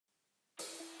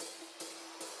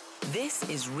This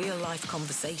is real-life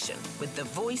conversation with the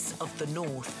voice of the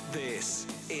North. This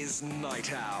is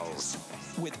Night Owls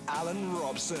with Alan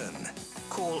Robson.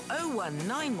 Call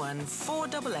 0191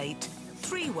 488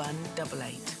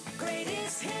 3188.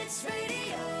 Greatest Hits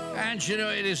Radio. And you know,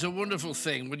 it is a wonderful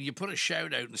thing when you put a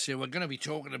shout out and say we're going to be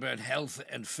talking about health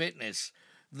and fitness,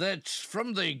 that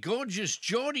from the gorgeous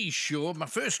Geordie show, my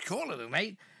first caller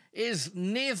tonight is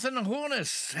Nathan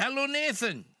Hornis. Hello,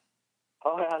 Nathan.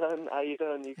 Hi, Alan. How you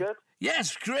doing? You good?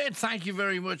 Yes, great. Thank you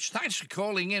very much. Thanks for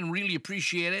calling in. Really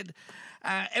appreciate it.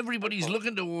 Everybody's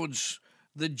looking towards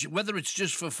whether it's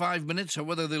just for 5 minutes or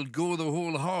whether they'll go the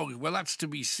whole hog. Well, that's to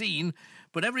be seen.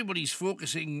 But everybody's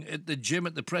focusing at the gym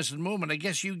at the present moment. I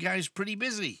guess you guys are pretty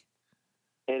busy.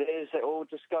 It is. It all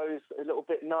just goes a little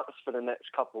bit nuts for the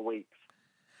next couple of weeks.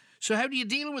 So how do you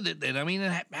deal with it then? I mean,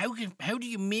 how do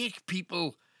you make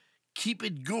people keep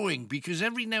it going? Because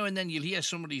every now and then you'll hear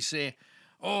somebody say,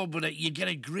 oh, but you get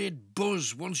a great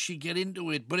buzz once you get into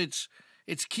it. But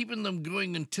it's keeping them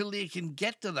going until they can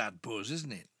get to that buzz,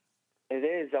 isn't it? It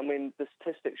is. I mean, the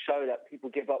statistics show that people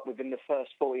give up within the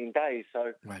first 14 days.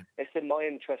 So Right. It's in my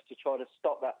interest to try to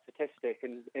stop that statistic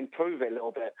and improve it a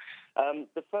little bit.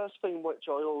 The first thing which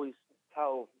I always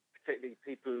tell, particularly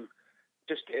people who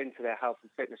just get into their health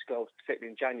and fitness goals,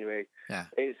 particularly in January,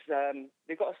 is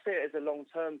they've got to see it as a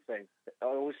long-term thing. I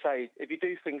always say, if you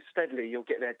do things steadily, you'll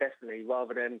get there definitely,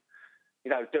 rather than,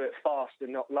 do it fast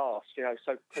and not last.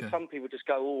 So Sure. Some people just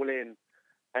go all in,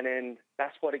 and then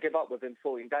that's why they give up within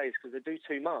 14 days, because they do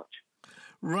too much.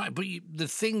 Right, but the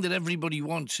thing that everybody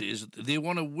wants is they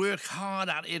want to work hard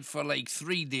at it for like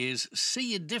 3 days,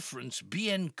 see a difference, be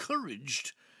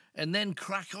encouraged, and then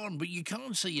crack on. But you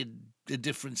can't see a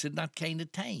difference in that kind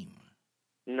of time.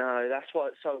 No, that's why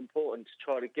it's so important to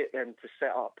try to get them to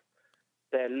set up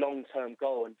their long-term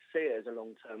goal and see it as a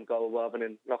long-term goal rather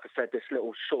than, like I said, this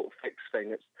little short fix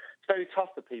thing. It's very tough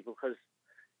for people because,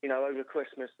 over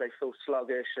Christmas they feel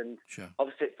sluggish, and Sure.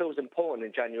 obviously it feels important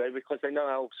in January because they know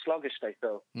how sluggish they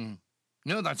feel.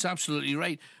 No, that's absolutely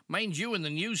right. Mind you, in the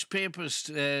newspapers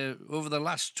over the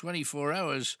last 24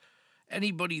 hours,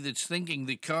 anybody that's thinking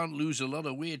they can't lose a lot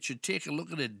of weight should take a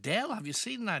look at Adele. Have you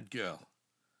seen that girl?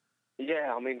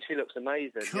 Yeah, I mean, she looks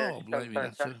amazing. Cool, yeah, she's done blimey,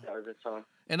 that's fantastic over time.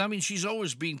 And I mean, she's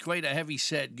always been quite a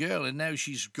heavy-set girl, and now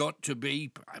she's got to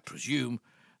be, I presume,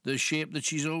 the shape that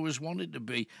she's always wanted to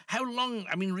be. How long,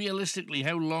 I mean, realistically,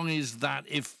 how long is that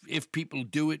if people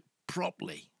do it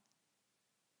properly?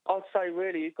 I'd say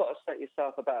really you've got to set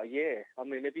yourself about a year. I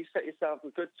mean, if you set yourself a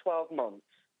good 12 months,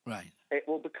 Right. it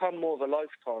will become more of a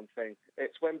lifetime thing.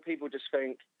 It's when people just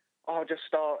think, I'll just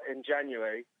start in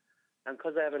January, and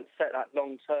because they haven't set that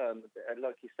long term,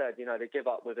 like you said, they give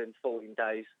up within 14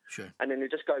 days, Sure. and then they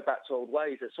just go back to old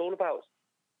ways. It's all about,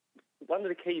 one of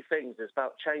the key things is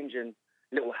about changing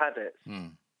little habits.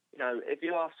 If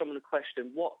you ask someone a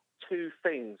question, what 2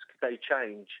 things could they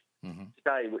change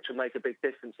today which will make a big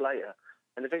difference later?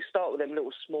 And if they start with them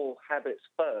little small habits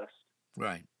first,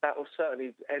 Right. that will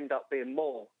certainly end up being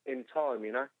more in time,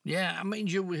 Yeah, I mean,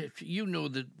 you know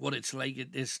that what it's like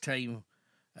at this time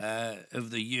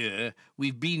of the year.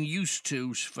 We've been used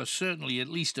to, for certainly at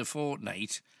least a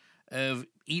fortnight, of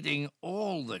eating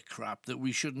all the crap that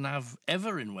we shouldn't have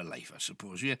ever in our life, I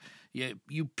suppose.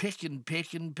 You pick and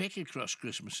pick and pick across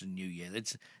Christmas and New Year.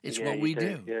 It's Yeah, what you we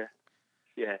do.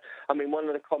 Yeah. I mean, one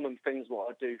of the common things what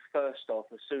I do first off,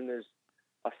 as soon as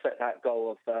I set that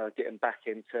goal of getting back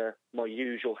into my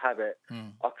usual habit,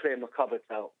 I clear my cupboards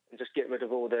out and just get rid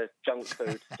of all the junk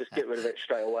food. Just get rid of it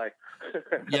straight away.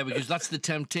 Yeah, because that's the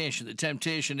temptation. The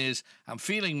temptation is, I'm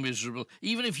feeling miserable,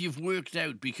 even if you've worked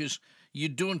out, because you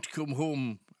don't come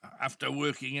home after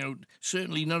working out,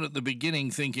 certainly not at the beginning,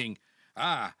 thinking,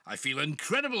 I feel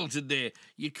incredible today.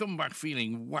 You come back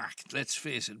feeling whacked, let's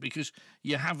face it, because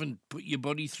you haven't put your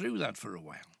body through that for a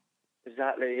while.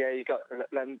 Exactly, yeah.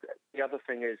 And the other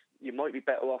thing is, you might be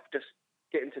better off just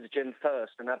getting to the gym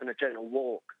first and having a gentle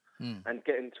walk and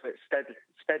getting to it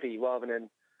steady rather than,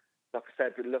 like I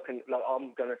said, looking like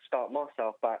I'm going to start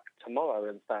myself back tomorrow,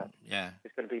 in fact. Yeah.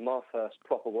 It's going to be my first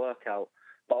proper workout.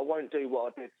 But I won't do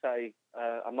what I did, say,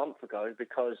 a month ago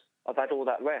because I've had all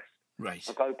that rest. Right.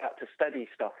 I'll go back to steady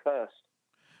stuff first.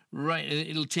 Right,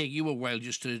 it'll take you a while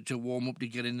just to warm up to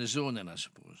get in the zone then, I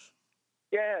suppose.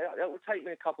 Yeah, it will take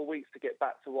me a couple of weeks to get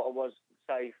back to what I was,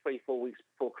 say, 3-4 weeks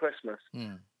before Christmas.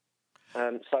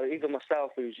 So even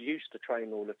myself, who's used to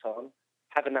train all the time,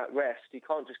 having that rest, you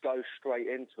can't just go straight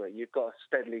into it. You've got to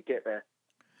steadily get there.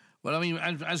 Well, I mean,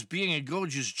 as being a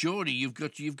gorgeous Geordie, you've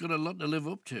got a lot to live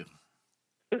up to.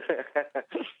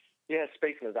 Yeah,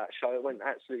 speaking of that show, it went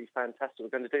absolutely fantastic. We're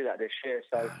going to do that this year,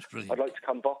 so I'd like to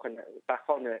come back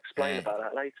on and explain about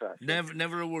that later. Actually.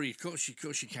 Never a worry. Of course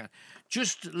you can.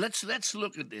 Just let's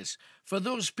look at this. For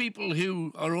those people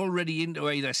who are already into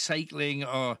either cycling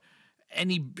or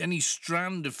any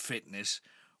strand of fitness,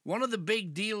 one of the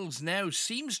big deals now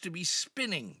seems to be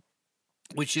spinning,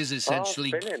 which is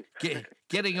essentially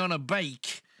getting on a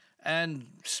bike. And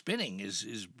spinning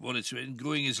is what it's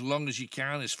going as long as you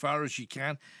can, as far as you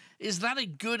can. Is that a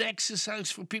good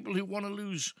exercise for people who want to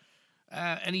lose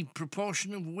any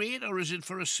proportion of weight, or is it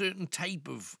for a certain type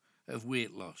of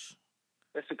weight loss?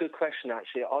 That's a good question,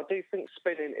 actually. I do think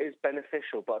spinning is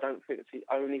beneficial, but I don't think it's the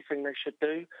only thing they should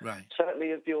do. Right. Certainly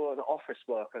if you're an office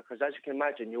worker, because as you can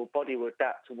imagine, your body will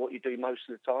adapt to what you do most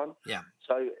of the time. Yeah.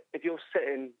 So if you're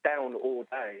sitting down all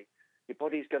day, your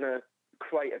body's going to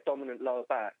create a dominant lower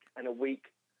back and a weak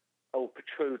or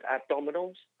protrude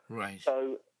abdominals. Right.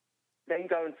 So then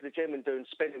going to the gym and doing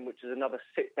spinning, which is another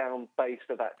sit-down base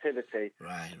of activity,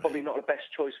 probably not the best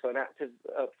choice for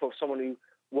for someone who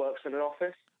works in an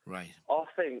office. Right. I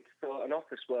think for an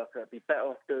office worker, it'd be better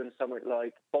off doing something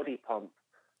like body pump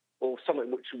or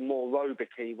something which is more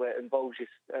aerobic-y, where it involves you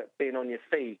being on your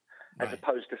feet as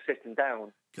opposed to sitting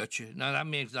down. Gotcha. No,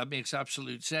 that makes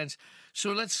absolute sense.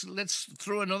 So let's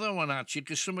throw another one at you,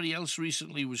 because somebody else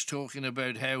recently was talking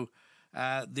about how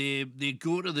they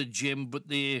go to the gym, but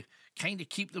they kind of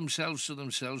keep themselves to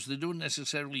themselves. They don't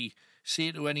necessarily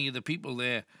say to any of the people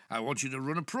there, I want you to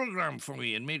run a program for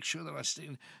me and make sure that I stay.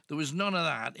 There was none of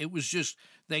that. It was just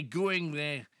they're going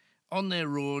there on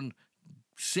their own,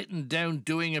 sitting down,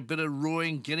 doing a bit of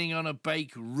rowing, getting on a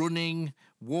bike, running,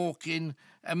 walking,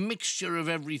 a mixture of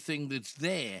everything that's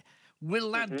there.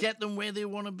 Will that get them where they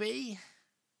want to be?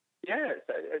 Yeah,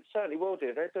 it certainly will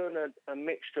do. They're doing a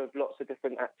mixture of lots of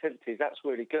different activities. That's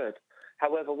really good.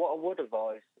 However, what I would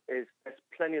advise is there's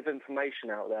plenty of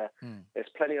information out there. There's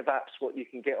plenty of apps what you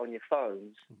can get on your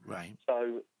phones. Right.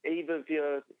 So either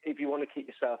if you want to keep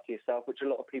yourself to yourself, which a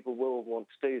lot of people will want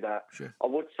to do that, sure. I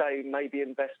would say maybe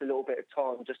invest a little bit of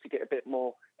time just to get a bit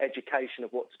more education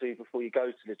of what to do before you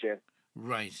go to the gym.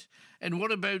 Right. And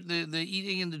what about the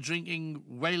eating and the drinking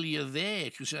while you're there?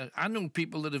 Because I know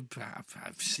people that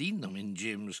I've seen them in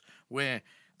gyms where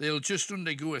they'll just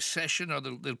undergo a session, or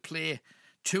they'll play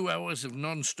 2 hours of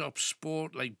non-stop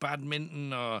sport like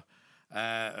badminton, or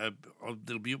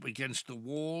they'll be up against the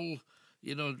wall,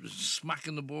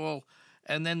 smacking the ball,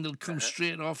 and then they'll come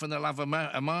straight off and they'll have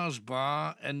a Mars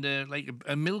bar and like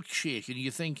a milkshake, and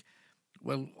you think,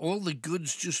 well, all the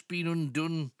good's just been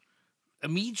undone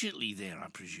immediately there, I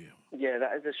presume. Yeah,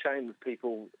 that is a shame that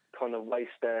people kind of waste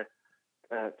their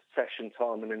session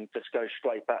time and then just go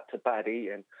straight back to bad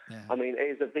eating. Yeah. I mean, it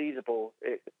is advisable.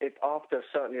 If after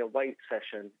certainly a weight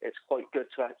session, it's quite good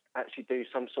to actually do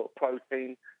some sort of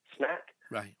protein snack.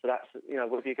 Right. So that's,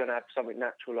 if you're going to have something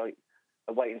natural, like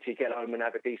wait until you get home and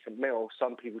have a decent meal,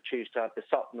 some people choose to have the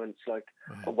supplements like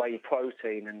a whey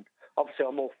protein. And obviously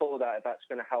I'm all for that if that's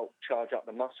going to help charge up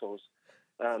the muscles.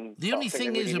 The only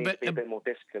thing is a bit more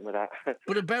discipline with that.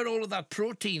 But about all of that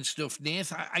protein stuff,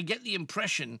 Nath, I get the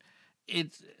impression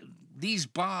these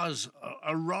bars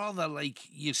are rather like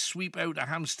you sweep out a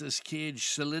hamster's cage,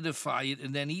 solidify it,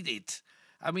 and then eat it.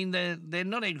 I mean, they're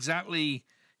not exactly.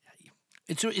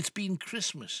 It's been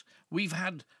Christmas. We've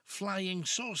had flying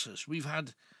saucers. We've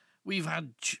had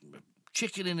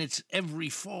chicken in its every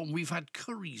form. We've had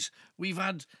curries. We've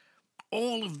had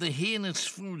all of the heinous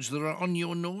foods that are on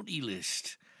your naughty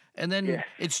list. And then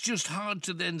it's just hard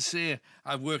to then say,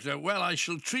 I've worked out well, I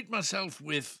shall treat myself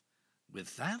with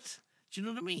that. Do you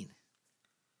know what I mean?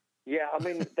 Yeah, I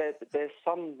mean, there's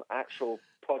some actual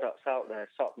products out there,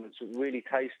 supplements, really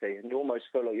tasty, and you almost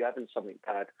feel like you're having something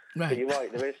bad. Right. But you're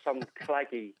right, there is some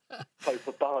claggy type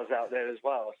of bars out there as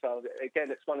well. So,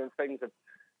 again, it's one of the things of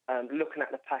looking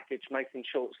at the package, making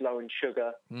sure it's low in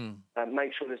sugar,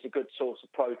 make sure there's a good source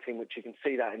of protein, which you can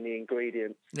see that in the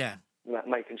ingredients. Yeah.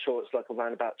 Making sure it's like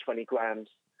around about 20 grams.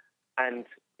 And,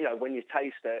 when you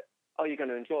taste it, are you going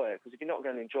to enjoy it? Because if you're not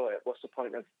going to enjoy it, what's the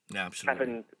point of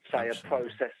having, say, a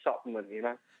processed supplement,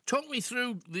 Talk me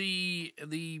through the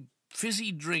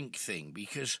fizzy drink thing,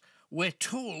 because we're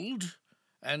told,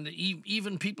 and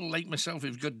even people like myself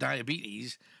who've got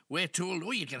diabetes, we're told,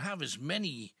 you can have as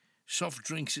many soft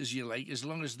drinks as you like, as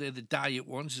long as they're the diet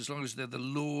ones, as long as they're the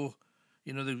low,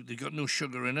 they've got no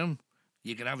sugar in them.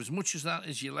 You can have as much as that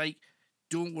as you like.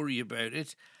 Don't worry about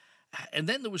it. And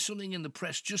then there was something in the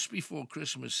press just before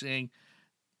Christmas saying,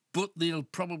 but they'll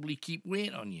probably keep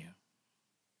weight on you.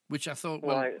 Which I thought,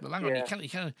 well hang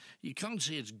on, you can't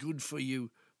say it's good for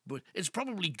you, but it's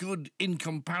probably good in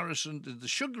comparison to the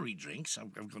sugary drinks.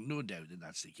 I've got no doubt that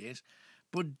that's the case.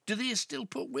 But do they still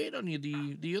put weight on you,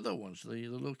 the other ones, the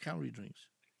low-calorie drinks?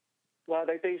 Well,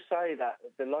 they do say that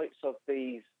the likes of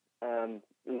these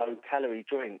low-calorie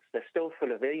drinks, they're still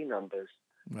full of E numbers.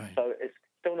 Right. So it's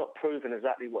still not proven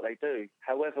exactly what they do.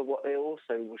 However, what they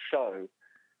also will show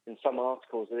in some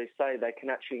articles, they say they can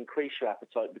actually increase your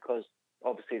appetite because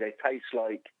obviously they taste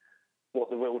like what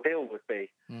the real deal would be.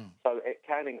 So it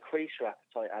can increase your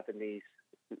appetite having these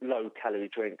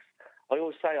low-calorie drinks. I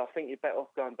always say I think you're better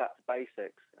off going back to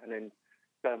basics and then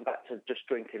going back to just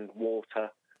drinking water.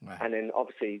 Right. And then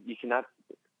obviously you can have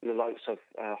the likes of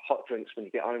hot drinks when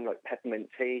you get home, like peppermint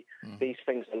tea. These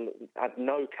things have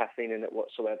no caffeine in it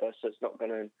whatsoever, so it's not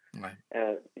going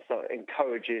to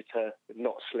encourage you to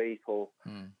not sleep or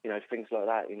things like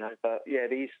that. But yeah,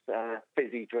 these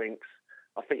fizzy drinks,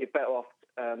 I think you're better off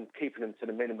keeping them to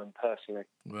the minimum, personally.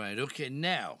 Right. Okay.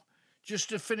 Now, just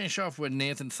to finish off with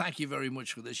Nathan, thank you very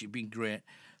much for this. You've been great.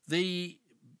 The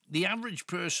average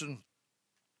person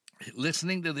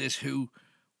listening to this who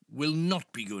will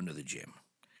not be going to the gym,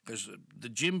 because the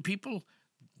gym people,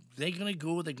 they're going to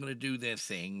go, they're going to do their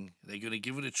thing, they're going to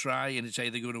give it a try, and it's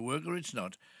either going to work or it's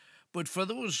not. But for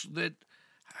those that,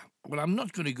 well, I'm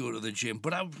not going to go to the gym,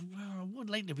 but I would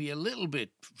like to be a little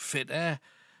bit fitter,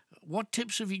 what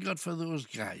tips have you got for those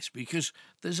guys? Because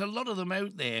there's a lot of them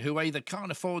out there who either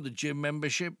can't afford the gym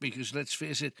membership, because let's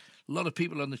face it, a lot of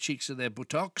people on the cheeks of their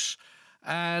buttocks,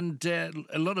 and a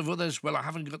lot of others, well, I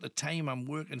haven't got the time, I'm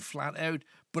working flat out,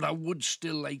 but I would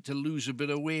still like to lose a bit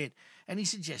of weight. Any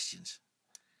suggestions?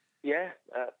 Yeah,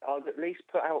 I'd at least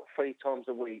put out 3 times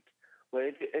a week. Well,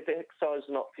 if exercise is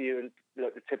not for you and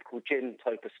like the typical gym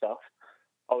type of stuff,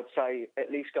 I would say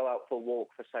at least go out for a walk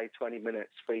for, say, 20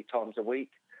 minutes 3 times a week.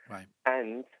 Right.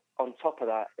 And on top of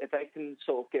that, if they can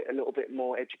sort of get a little bit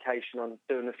more education on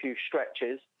doing a few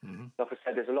stretches, like I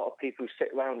said, there's a lot of people who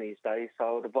sit around these days, so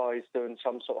I would advise doing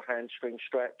some sort of hamstring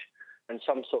stretch and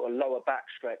some sort of lower back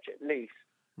stretch at least,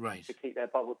 right, to keep their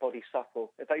body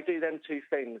supple. If they do them 2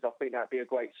 things, I think that'd be a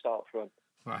great start for them.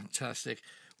 Fantastic.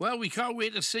 Well, we can't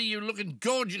wait to see you looking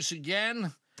gorgeous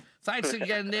again. Thanks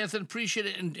again, Nathan. Appreciate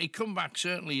it. And come back,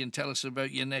 certainly, and tell us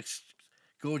about your next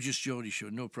Gorgeous Geordie show.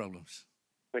 No problems.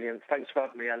 Brilliant. Thanks for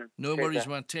having me, Alan. No worries,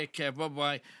 man. Take care.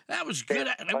 Bye-bye. That was good.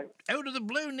 Out of the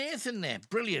blue, Nathan there.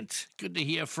 Brilliant. Good to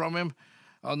hear from him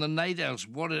on the Night Owls.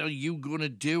 What are you going to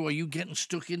do? Are you getting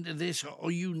stuck into this, or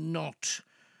are you not?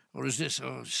 Or is this,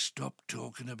 stop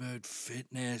talking about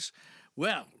fitness?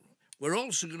 Well, we're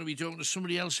also going to be talking to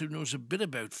somebody else who knows a bit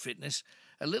about fitness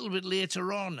a little bit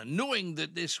later on. And knowing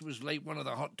that this was like one of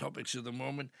the hot topics of the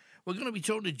moment, we're going to be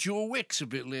talking to Joe Wicks a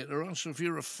bit later on. So if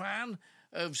you're a fan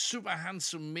of Super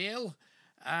Handsome Male,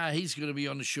 he's going to be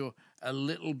on the show a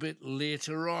little bit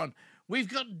later on. We've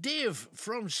got Dave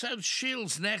from South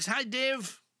Shields next. Hi,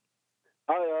 Dave.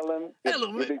 Hi, Alan.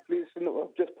 Hello, mate. Please,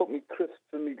 I've just put my crisps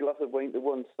and my glass of wine to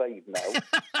one side now.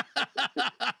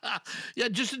 Yeah,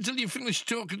 just until you finish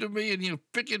talking to me and you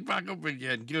pick it back up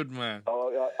again. Good man.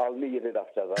 Oh, I'll need it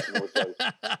after that, no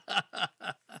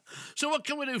doubt. So what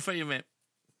can we do for you, mate?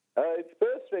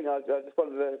 First thing, I just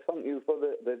wanted to thank you for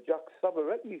the Jack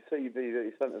Savaretti CD that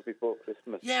you sent us before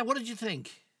Christmas. Yeah, what did you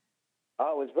think?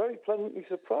 I was very pleasantly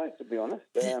surprised, to be honest.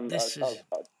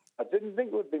 I didn't think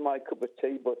it would be my cup of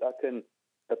tea, but I can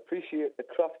appreciate the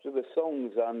craft of the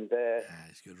songs, and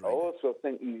it's good, right? I also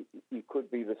think he could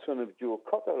be the son of Joe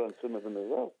Cocker on some of them as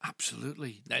well.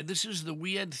 Absolutely. Now, this is the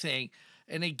weird thing,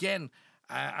 and again,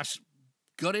 I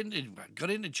got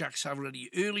into Jack Savaretti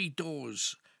early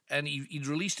doors, and he'd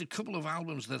released a couple of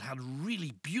albums that had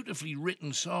really beautifully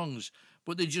written songs,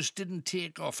 but they just didn't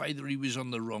take off. Either he was on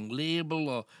the wrong label,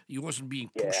 or he wasn't being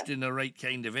pushed in the right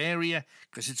kind of area,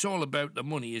 because it's all about the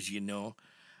money, as you know.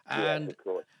 And of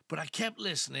course. But I kept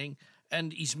listening,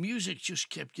 and his music just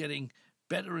kept getting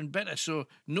better and better. So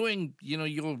knowing,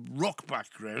 your rock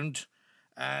background,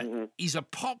 he's a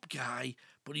pop guy,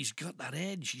 but he's got that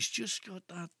edge. He's just got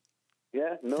that.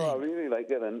 Yeah, no, thing. I really like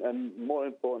it, and more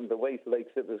important, the wife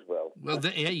likes it as well. Well,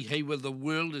 the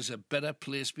world is a better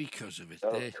place because of it.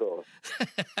 Of course.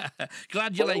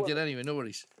 Glad you liked it anyway, no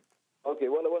worries. Okay,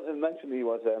 what I wanted to mention to you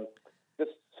was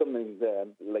just something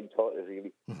light-hearted,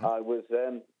 really. I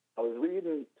was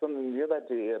reading something the other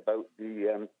day about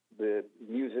the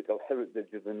musical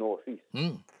heritage of the North East.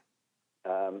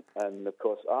 And, of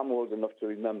course, I'm old enough to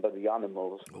remember the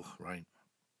Animals. Oh, right.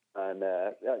 And,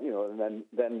 and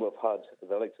then we've had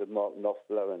the likes of Mark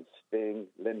Knopfler and Sting,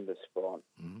 Linda Swan.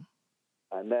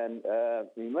 And then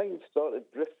my mind started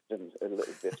drifting a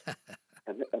little bit.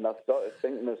 and I started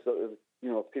thinking of sort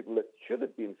of, people that should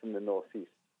have been from the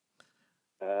Northeast.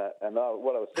 And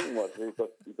what I was thinking was, you've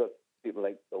got people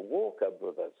like the Walker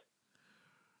Brothers.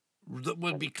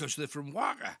 Well, because they're from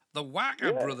Waka. The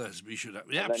Waka brothers, we should have.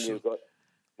 Yeah, and then you've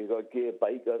got gay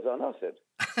bikers on acid.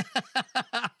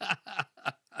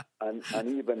 and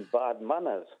even bad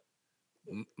manners.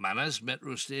 Manners,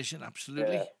 metro station,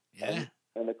 absolutely. Yeah.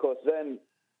 And of course, then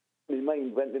my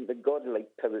mind went into godlike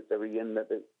territory in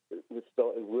that it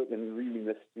started working in really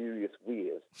mysterious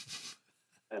ways.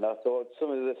 And I thought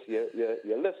some of this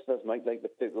your listeners might like to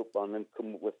pick up on and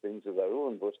come up with things of their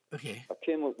own. But okay. I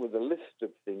came up with a list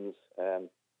of things.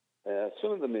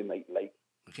 Some of them they might like.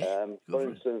 Okay. For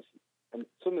instance, and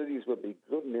some of these would be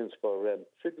good names for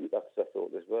tribute acts, I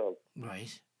thought, as well.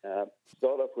 Right.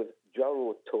 Start off with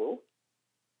Jarrow Tull.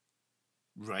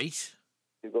 Right.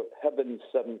 You've got Heaven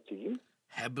 17.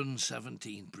 Heaven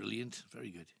 17. Brilliant.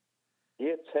 Very good.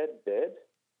 Yates Head Dead.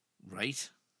 Right.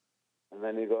 And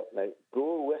then you got like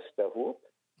Go Westerhope.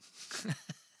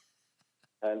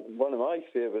 And one of my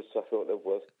favourites I thought of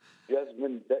was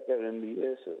Jasmine Decker and the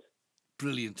Aces.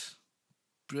 Brilliant.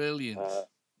 Brilliant.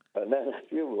 And then a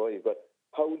few more. You've got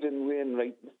Howden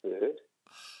Wainwright III. Oh,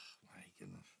 my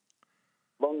goodness.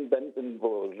 Long Benton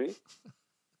Baldry.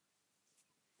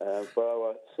 For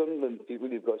our Sunderland people,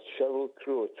 you've got Cheryl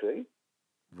Crowtree.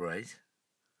 Right.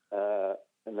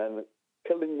 And then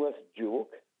Killingworth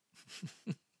Joke.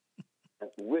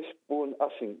 Wishbone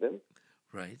Ashington.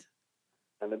 Right.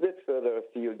 And a bit further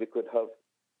afield, you could have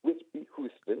Whitby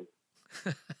Houston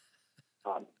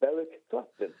and Berwick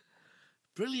Clapton.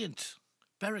 Brilliant.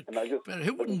 Berwick. Berwick.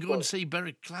 Who wouldn't go and see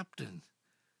Berwick Clapton?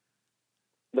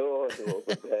 No,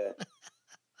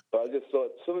 but I just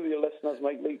thought some of your listeners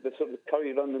might like to sort of carry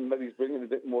it on and maybe bring it a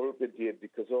bit more up to date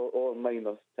because all mine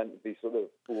tend to be sort of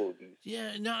oldies.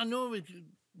 Yeah, no, I know.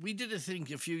 We did a thing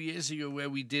a few years ago where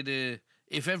we did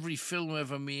if every film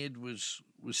ever made was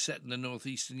set in the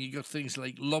Northeast, and you got things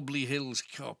like Lobley Hills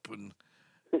Cop and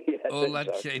all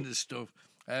that kind of stuff.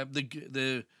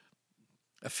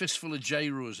 A Fistful of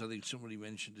Gyros, I think somebody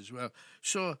mentioned as well.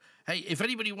 So, hey, if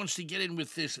anybody wants to get in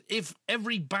with this, if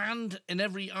every band and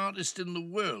every artist in the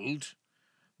world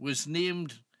was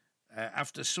named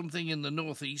after something in the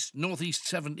Northeast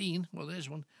 17, well,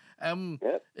 there's one.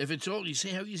 If it's all, you see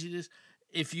how easy it is?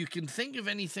 If you can think of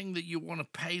anything that you want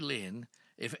to pile in,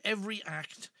 if every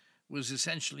act was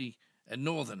essentially a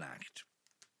northern act,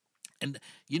 and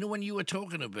you know when you were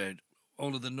talking about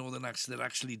all of the northern acts that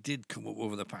actually did come up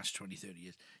over the past 20, 30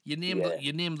 years. You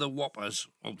named the Whoppers,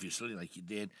 obviously, like you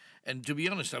did. And to be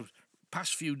honest,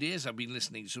 past few days I've been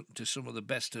listening to some of the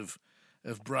best of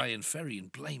Brian Ferry,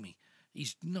 and blimey,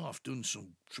 he's done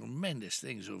some tremendous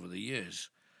things over the years.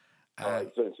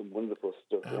 He's done some wonderful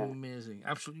stuff. Amazing,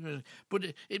 absolutely amazing.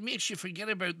 But it makes you forget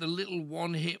about the little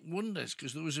one-hit wonders,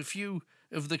 because there was a few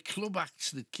of the club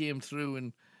acts that came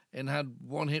through and had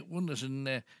one-hit wonders. And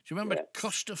do you remember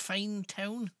Costa Fine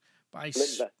Town by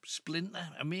Splinter?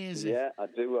 Amazing. Yeah, I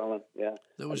do, Alan. Yeah.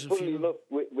 There was and funny enough,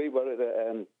 we were at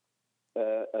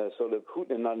a sort of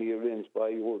hootenanny arranged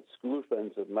by old school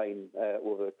friends of mine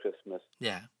over Christmas.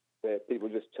 Yeah. Where people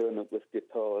just turn up with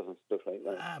guitars and stuff like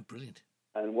that. Ah, brilliant.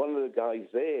 And one of the guys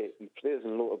there, he plays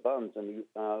in a lot of bands, and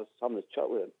I was having a chat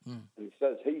with him, and he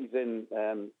says he's in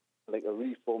like a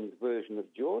reformed version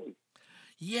of Geordie.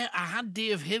 Yeah, I had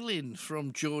Dave Hill in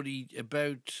from Geordie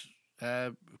about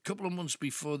a couple of months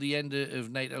before the end of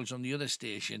Night Owls on the other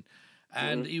station,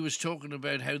 and he was talking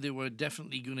about how they were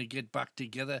definitely going to get back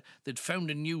together. They'd found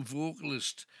a new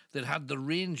vocalist that had the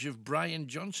range of Brian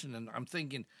Johnson, and I'm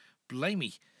thinking,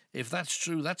 blimey, if that's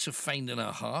true, that's a find and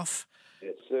a half.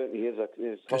 It certainly is.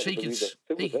 Because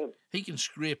he can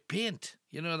scrape paint.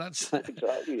 You know, that's...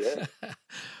 Exactly, yeah.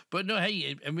 But no,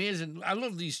 hey, amazing. I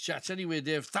love these chats anyway,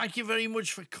 Dave. Thank you very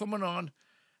much for coming on.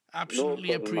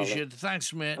 Absolutely appreciate it.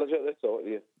 Thanks, mate. Pleasure to talk to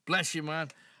you. Bless you, man.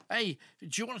 Hey, do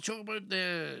you want to talk about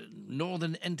the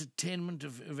northern entertainment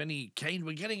of any kind?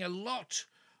 We're getting a lot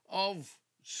of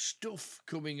stuff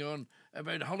coming on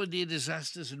about holiday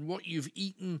disasters and what you've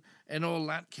eaten and all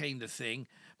that kind of thing.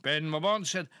 Ben Mabon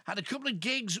said, had a couple of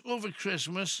gigs over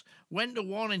Christmas, went to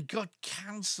one and got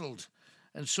cancelled.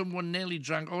 And someone nearly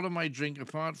drank all of my drink.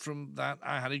 Apart from that,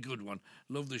 I had a good one.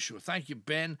 Love the show. Thank you,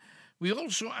 Ben. We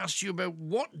also asked you about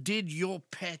what did your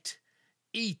pet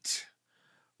eat?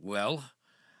 Well,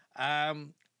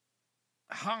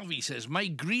 Harvey says, my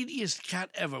greediest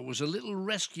cat ever was a little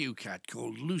rescue cat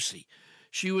called Lucy.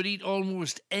 She would eat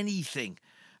almost anything.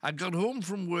 I got home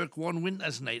from work one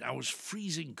winter's night. I was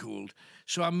freezing cold,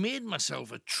 so I made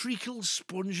myself a treacle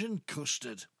sponge and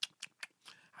custard.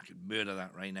 I could murder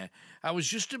that right now. I was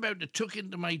just about to tuck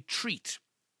into my treat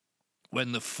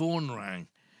when the phone rang.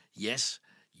 Yes,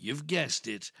 you've guessed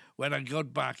it. When I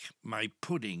got back, my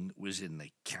pudding was in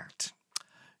the cat.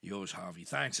 Yours, Harvey.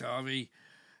 Thanks, Harvey.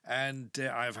 And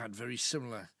I've had very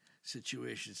similar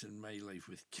situations in my life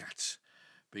with cats,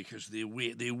 because they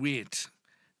wait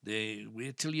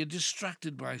till you're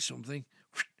distracted by something,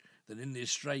 then in they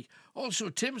strike. Also,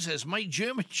 Tim says, my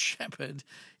German Shepherd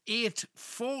ate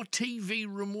 4 TV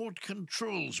remote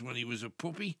controls when he was a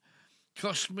puppy.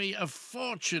 Cost me a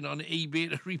fortune on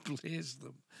eBay to replace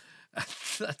them.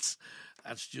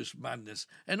 That's just madness.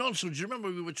 And also, do you remember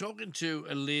we were talking to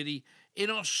a lady in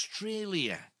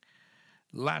Australia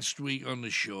last week on the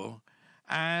show,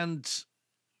 and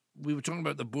we were talking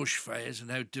about the bushfires and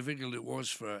how difficult it was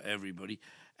for everybody.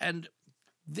 And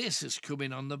this is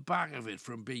coming on the back of it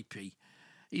from BP.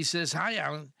 He says, hi,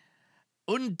 Alan.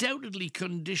 Undoubtedly,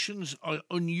 conditions are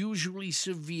unusually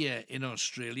severe in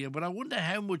Australia, but I wonder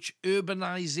how much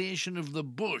urbanisation of the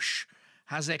bush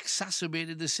has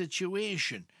exacerbated the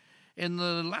situation. In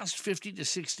the last 50 to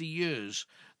 60 years,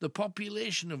 the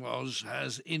population of Oz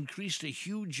has increased a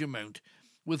huge amount,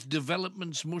 with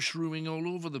developments mushrooming all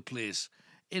over the place,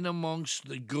 in amongst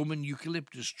the gum and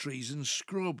eucalyptus trees and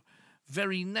scrub.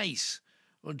 Very nice,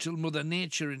 until Mother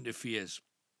Nature interferes.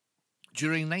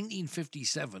 During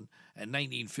 1957 and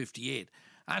 1958,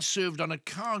 I served on a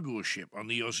cargo ship on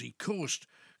the Aussie coast,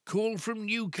 coal from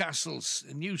Newcastle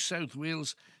in New South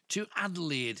Wales to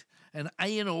Adelaide, and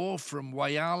iron ore from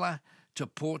Whyalla to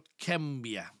Port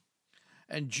Kembia.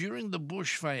 And during the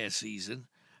bushfire season,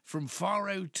 from far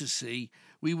out to sea,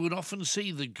 we would often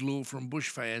see the glow from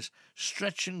bushfires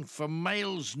stretching for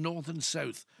miles north and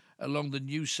south along the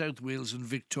New South Wales and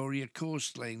Victoria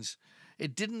coastlines.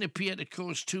 It didn't appear to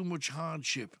cause too much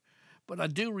hardship, but I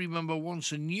do remember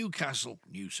once in Newcastle,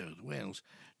 New South Wales,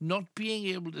 not being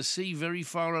able to see very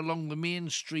far along the main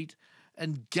street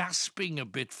and gasping a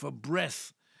bit for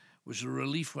breath. Was a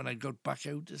relief when I got back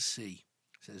out to sea,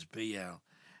 says BL.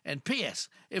 And P.S.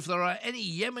 If there are any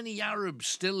Yemeni Arabs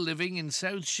still living in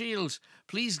South Shields,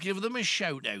 please give them a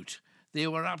shout out. They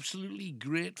were absolutely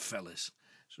great fellas.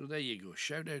 So there you go.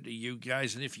 Shout out to you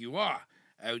guys. And if you are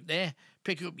out there,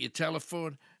 pick up your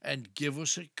telephone and give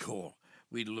us a call.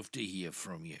 We'd love to hear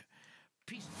from you.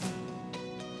 Peace.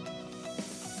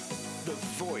 The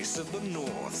voice of the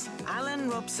North. Alan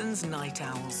Robson's Night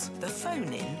Owls, the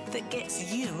phone-in that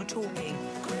gets you talking.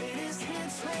 Greatest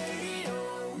hits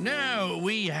radio. Now,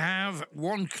 we have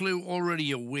one clue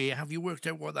already away. Have you worked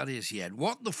out what that is yet?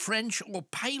 What the French or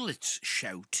pilots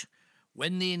shout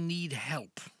when they need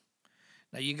help.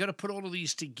 Now, you've got to put all of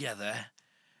these together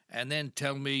and then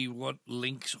tell me what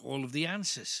links all of the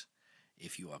answers.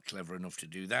 If you are clever enough to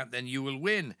do that, then you will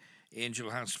win. Angel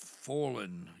Has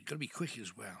Fallen. You've got to be quick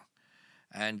as well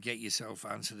and get yourself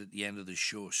answered at the end of the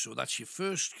show. So that's your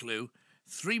first clue.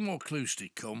 3 more clues to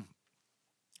come.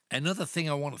 Another thing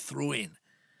I want to throw in,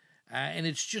 and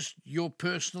it's just your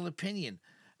personal opinion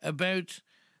about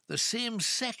the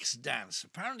same-sex dance.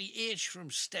 Apparently H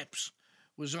from Steps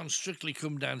was on Strictly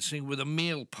Come Dancing with a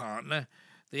male partner.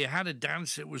 They had a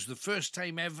dance. It was the first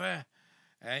time ever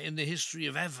in the history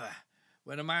of ever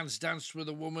when a man's danced with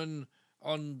a woman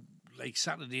on, like,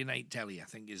 Saturday Night Telly, I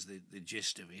think is the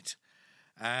gist of it.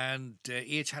 And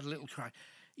H had a little cry.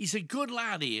 He's a good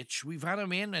lad, H. We've had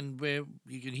him in, and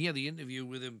you can hear the interview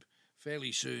with him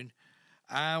fairly soon.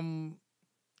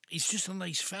 He's just a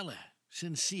nice fella,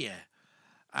 sincere.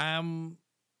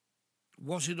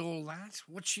 Was it all that?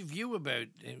 What's your view about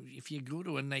if you go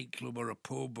to a nightclub or a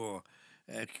pub or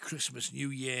a Christmas, New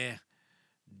Year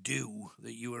do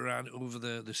that you were around over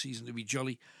the season to be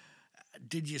jolly?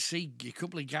 Did you see a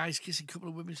couple of guys kissing a couple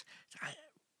of women?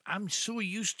 I'm so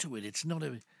used to it.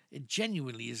 It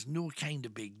genuinely is no kind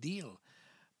of big deal.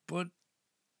 But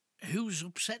who's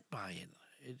upset by it?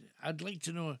 I'd like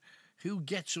to know who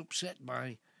gets upset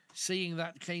by seeing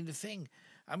that kind of thing.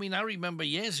 I mean, I remember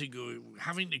years ago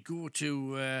having to go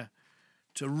to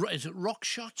is it Rock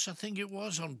Shots, I think it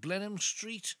was, on Blenheim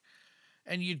Street,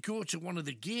 and you'd go to one of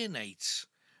the gay nights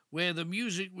where the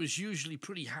music was usually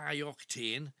pretty high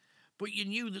octane, but you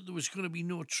knew that there was going to be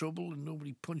no trouble and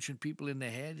nobody punching people in the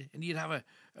head, and you'd have a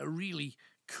really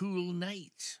cool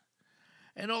night.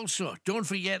 And also, don't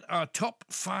forget our top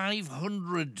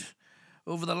 500.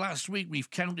 Over the last week,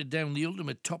 we've counted down the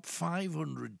ultimate top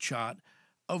 500 chart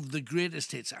of the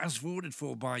greatest hits, as voted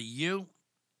for by you.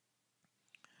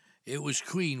 It was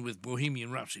Queen with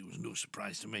Bohemian Rhapsody. It was no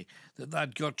surprise to me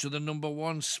that got to the number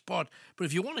 1 spot. But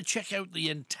if you want to check out the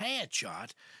entire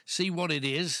chart, see what it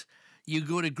is, you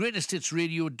go to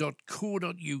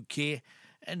greatesthitsradio.co.uk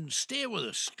and stay with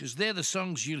us, because they're the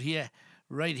songs you'll hear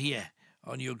right here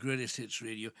on your Greatest Hits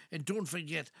Radio. And don't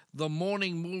forget the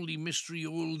Morning Mouldy Mystery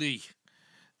Oldie.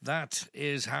 That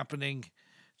is happening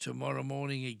tomorrow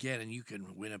morning again, and you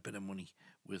can win a bit of money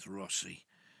with Rossi.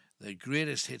 The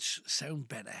greatest hits sound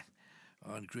better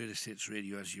on Greatest Hits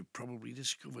Radio, as you've probably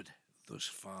discovered thus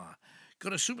far.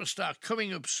 Got a superstar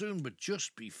coming up soon, but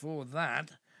just before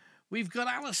that, we've got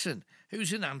Alison,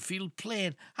 who's in Anfield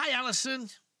Plain. Hi, Alison.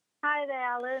 Hi there,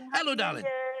 Alan. Hello, darling.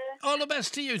 All the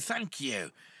best to you, thank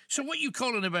you. So what are you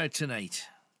calling about tonight?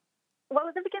 Well,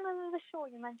 at the beginning of the show,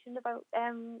 you mentioned about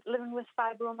living with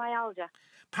fibromyalgia.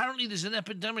 Apparently there's an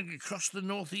epidemic across the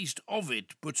northeast of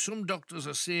it, but some doctors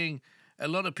are saying a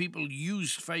lot of people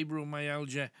use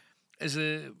fibromyalgia as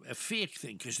a fake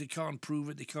thing because they can't prove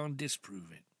it, they can't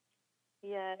disprove it.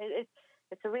 Yeah,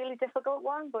 it's a really difficult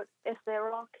one, but if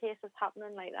there are cases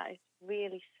happening like that, it's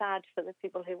really sad for the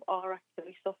people who are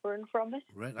actually suffering from it.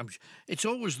 Right. It's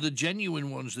always the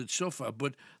genuine ones that suffer,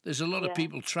 but there's a lot of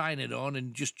people trying it on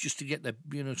and just to get the,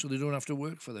 so they don't have to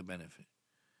work for the benefit.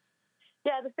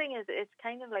 Yeah, the thing is, it's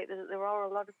kind of like there are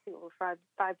a lot of people with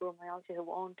fibromyalgia who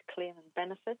aren't claiming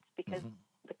benefits because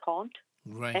they can't.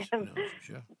 Right, no,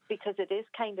 sure. Because it is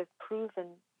kind of proven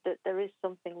that there is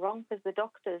something wrong, because the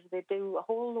doctors, they do a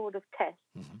whole load of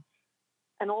tests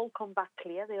and all come back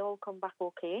clear, they all come back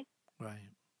okay. Right.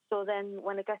 So then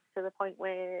when it gets to the point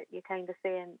where you're kind of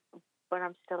saying, but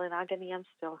I'm still in agony, I'm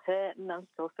still hurting, I'm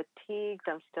still fatigued,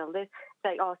 I'm still this, it's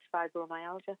like, oh, it's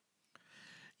fibromyalgia.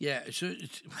 Yeah, so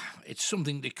it's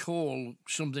something they call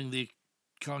something they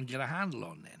can't get a handle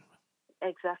on then.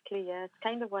 Exactly, yeah. It's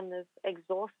kind of when they've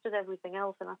exhausted everything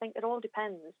else, and I think it all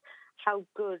depends how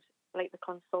good, like, the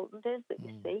consultant is that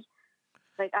you see.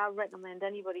 Like, I recommend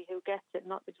anybody who gets it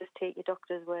not to just take your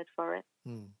doctor's word for it.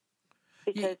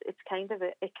 Because it's kind of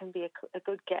it can be a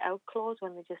good get-out clause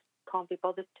when they just can't be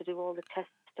bothered to do all the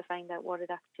tests to find out what it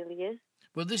actually is.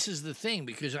 Well, this is the thing,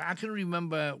 because I can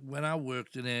remember when I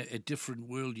worked in a different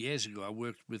world years ago. I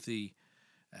worked with the,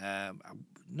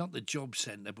 not the job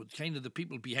centre, but kind of the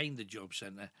people behind the job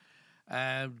centre,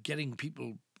 getting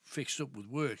people fixed up with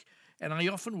work. And I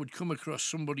often would come across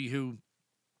somebody who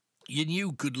you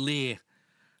knew could lay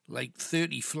like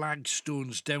 30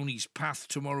 flagstones down his path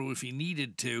tomorrow if he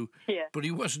needed to, but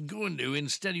he wasn't going to.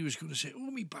 Instead, he was going to say, oh,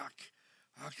 me back.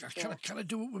 Can I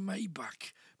do it with my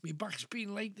back? My back's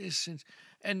been like this since.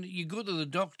 And you go to the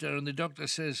doctor, and the doctor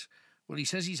says, well, he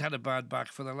says he's had a bad back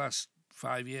for the last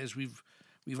 5 years. We've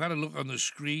had a look on the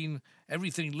screen.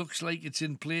 Everything looks like it's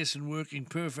in place and working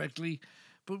perfectly.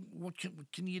 But what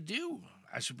can you do,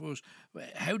 I suppose?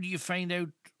 How do you find out?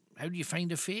 How do you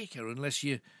find a faker unless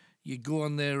you go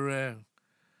on their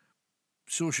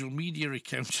social media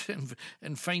accounts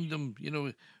and find them,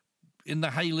 in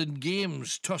the Highland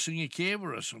Games tossing a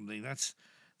caber or something? That's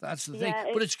the thing.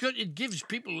 But it's good. It gives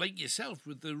people like yourself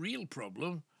with the real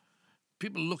problem.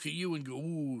 People look at you and go,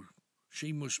 "Oh,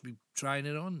 she must be trying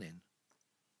it on." Then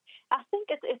I think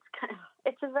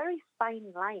it's a very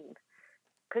fine line,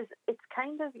 because it's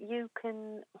kind of you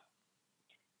can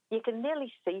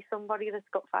nearly see somebody that's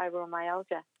got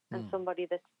fibromyalgia and somebody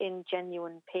that's in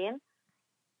genuine pain.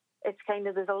 It's kind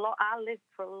of, there's a lot, I lived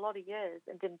for a lot of years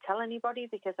and didn't tell anybody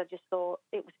because I just thought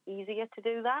it was easier to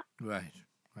do that. Right.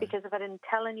 Because if I didn't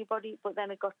tell anybody, but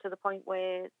then it got to the point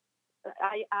where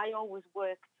I always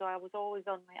worked, so I was always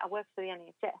I worked for the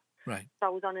NHS. Right. So I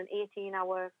was on an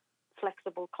 18-hour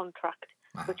flexible contract,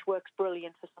 which works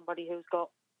brilliant for somebody who's got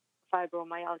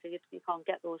fibromyalgia. You can't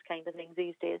get those kind of things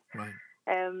these days. Right.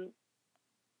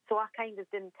 So I kind of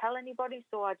didn't tell anybody,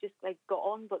 so I just got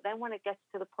on. But then when it gets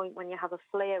to the point when you have a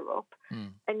flare-up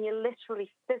and you literally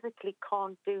physically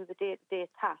can't do the day-to-day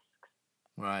tasks,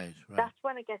 right. That's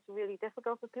when it gets really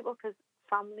difficult for people, because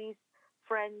families,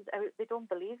 friends, they don't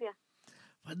believe you.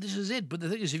 Well, this is it. But the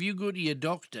thing is, if you go to your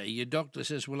doctor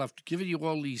says, well, I've given you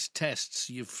all these tests,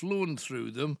 you've flown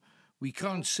through them, we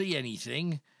can't see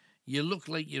anything, you look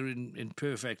like you're in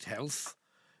perfect health,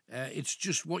 it's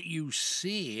just what you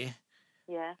say.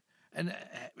 Yeah. And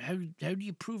how do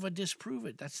you prove or disprove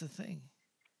it? That's the thing.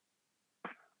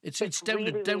 It's down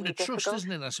really, to really trust, difficult.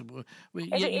 isn't it, I suppose? Well,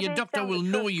 It your is doctor down to will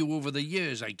know trust. you over the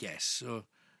years, I guess. So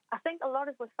I think a lot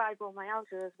of with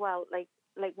fibromyalgia as well, like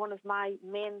one of my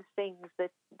main things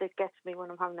that gets me when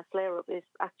I'm having a flare-up is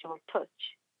actual touch.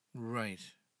 right.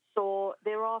 So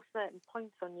there are certain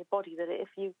points on your body that if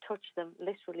you touch them,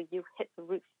 literally you hit the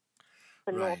roof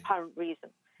for no Right. apparent reason.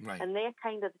 Right. And they're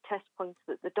kind of the test points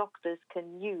that the doctors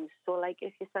can use. So like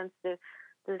if you're sensitive,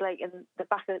 there's like in the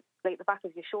back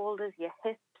of your shoulders, your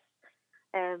hips,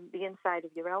 the inside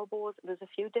of your elbows. There's a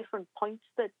few different points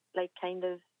that like kind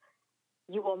of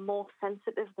you are more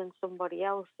sensitive than somebody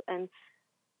else. And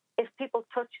if people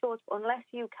touch those, unless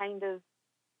you kind of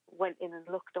went in and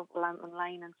looked up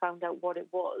online and found out what it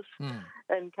was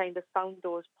and kind of found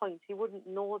those points, you wouldn't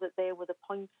know that they were the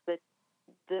points that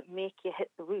make you hit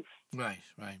the roof. Right.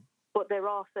 But there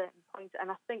are certain points,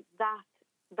 and I think that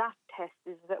test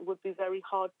would be very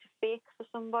hard to fake for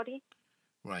somebody.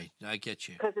 Right, I get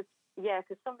you. Because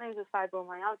sometimes with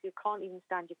fibromyalgia, you can't even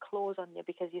stand your clothes on you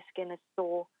because your skin is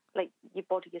so, like, your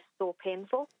body is so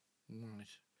painful.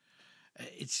 Right.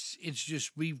 It's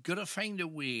just, we've got to find a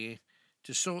way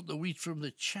to sort the wheat from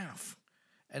the chaff.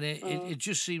 And it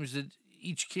just seems that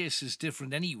each case is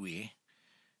different anyway.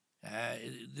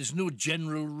 There's no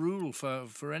general rule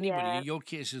for anybody. Yeah. Your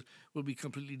cases will be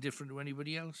completely different to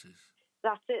anybody else's.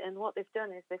 That's it. And what they've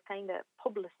done is they've kind of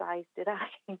publicised it, I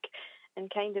think, and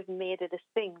kind of made it a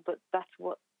thing. But that's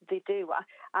what they do.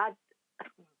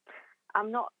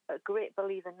 I'm not a great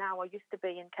believer now. I used to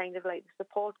be in kind of like the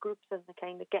support groups and the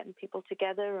kind of getting people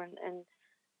together and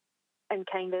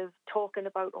kind of talking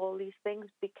about all these things,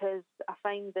 because I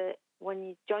find that when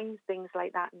you join things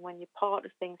like that and when you're part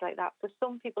of things like that, for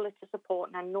some people it's a support,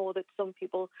 and I know that some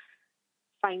people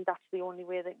find that's the only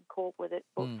way they can cope with it.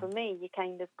 But for me, you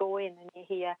kind of go in and you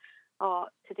hear, oh,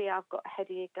 today I've got a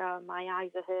headache, my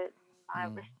eyes are hurting, my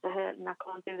wrists are hurting, I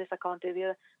can't do this, I can't do the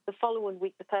other. The following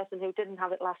week, the person who didn't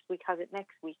have it last week has it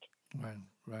next week.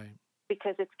 Right.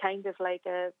 Because it's kind of like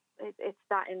it's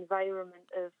that environment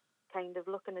of kind of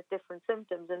looking at different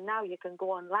symptoms, and now you can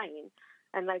go online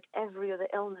and like every other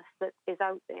illness that is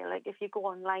out there, like if you go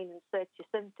online and search your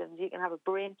symptoms, you can have a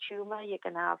brain tumour, you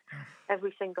can have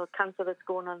every single cancer that's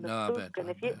going on the book.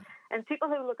 And people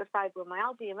who look at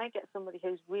fibromyalgia, you might get somebody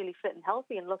who's really fit and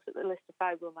healthy and looks at the list of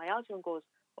fibromyalgia and goes,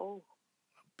 oh,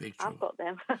 big I've got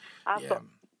them. I've got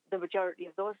the majority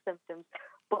of those symptoms.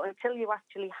 But until you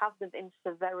actually have them in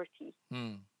severity,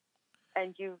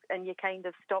 and you kind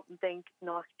of stop and think,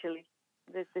 no, actually,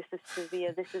 this is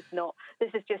severe. This is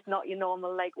just not your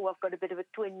normal, like, oh, I've got a bit of a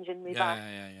twinge in my back.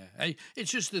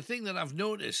 It's just the thing that I've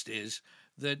noticed is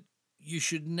that you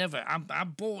should never. I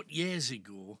bought years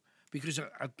ago, because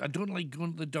I don't like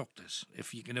going to the doctors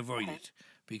if you can avoid it,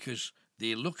 because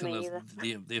they look and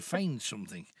they find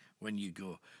something when you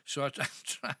go. So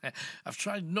I've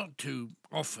tried not to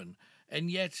often, and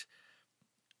yet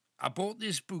I bought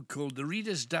this book called The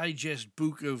Reader's Digest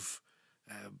Book of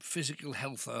Physical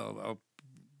Health or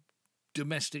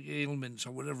Domestic Ailments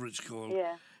or whatever it's called.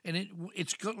 Yeah. And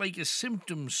it's got like a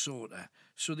symptom sorter.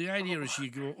 So the idea is you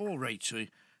go, oh, right, so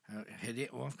headache,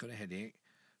 oh, I've got a headache.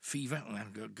 Fever, oh,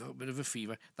 I've got a bit of a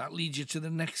fever. That leads you to the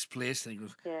next place. Then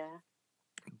goes,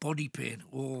 body pain,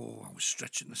 oh, I was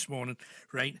stretching this morning.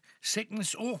 Right,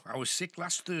 sickness, oh, I was sick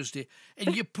last Thursday.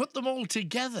 And you put them all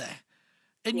together.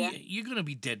 And you're going to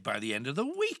be dead by the end of the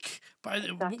week,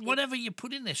 whatever you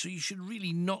put in there. So you should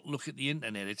really not look at the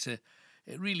internet.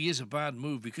 It really is a bad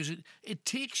move, because it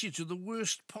takes you to the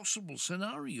worst possible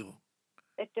scenario.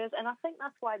 It does, and I think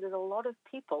that's why there's a lot of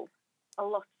people a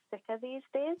lot sicker these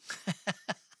days.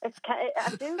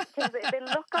 I do, because they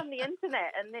look on the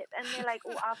internet and they're like,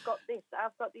 oh, I've got this,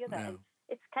 I've got the other. And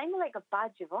it's kind of like a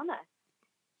badge of honour.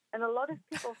 And a lot of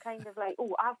people kind of like,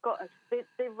 oh, I've got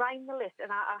they rhyme the list.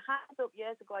 And I had it up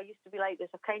years ago. I used to be like this.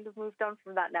 I've kind of moved on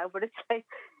from that now. But it's like,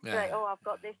 oh, I've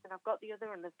got this and I've got the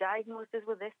other, and they've diagnosed us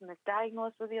with this and they've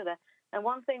diagnosed with the other. And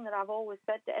one thing that I've always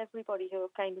said to everybody who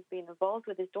have kind of been involved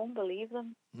with is, don't believe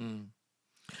them.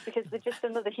 Because they're just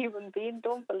another human being.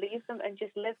 Don't believe them and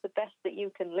just live the best that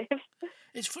you can live.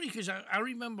 It's funny, because I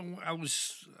remember I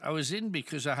was in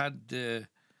because I had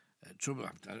trouble.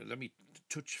 Let me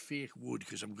touch fake wood,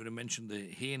 because I'm going to mention the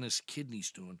heinous kidney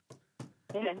stone.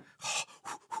 Yeah.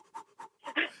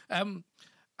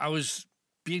 I was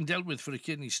being dealt with for a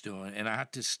kidney stone, and I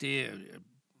had to stay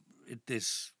at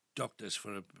this doctor's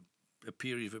for a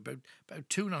period of about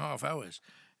 2.5 hours.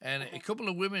 And a couple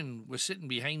of women were sitting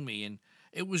behind me, and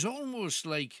it was almost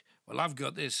like, well, I've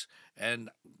got this. And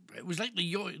it was like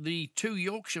the two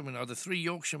Yorkshiremen or the three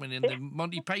Yorkshiremen in the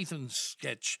Monty Python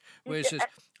sketch, where it says,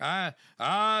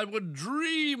 I would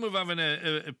dream of having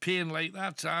a pain like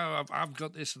that. I've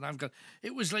got this and I've got...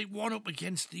 It was like one up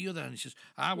against the other. And it says,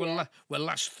 well,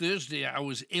 last Thursday I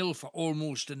was ill for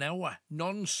almost an hour,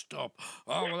 non-stop.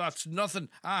 Oh, well, that's nothing.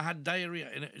 I had diarrhea.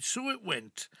 And so it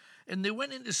went. And they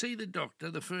went in to see the doctor,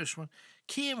 the first one,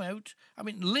 came out,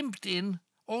 limped in,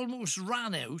 almost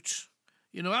ran out.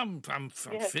 You know, I'm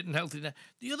fit and healthy now.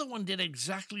 The other one did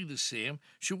exactly the same.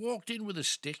 She walked in with a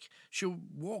stick. She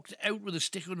walked out with a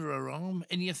stick under her arm.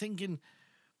 And you're thinking,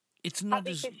 it's not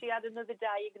as... because she had another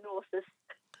diagnosis.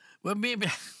 Well, maybe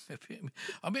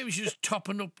she's just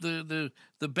topping up the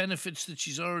benefits that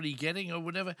she's already getting or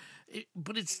whatever.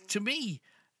 But it's, to me,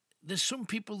 there's some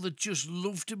people that just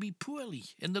love to be poorly,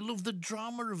 and they love the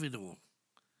drama of it all.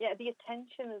 Yeah, the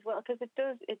attention as well, because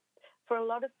for a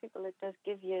lot of people, it does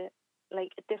give you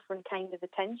like a different kind of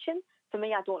attention. For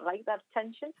me, I don't like that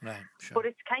attention. Right, sure. But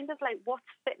it's kind of like what's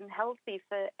fit and healthy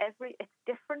for it's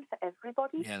different for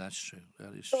everybody. Yeah, that's true.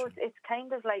 That is so true. it's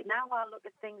kind of like now I look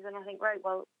at things and I think, right,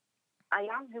 well, I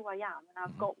am who I am and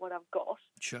I've got what I've got.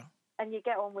 Sure. And you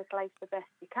get on with life the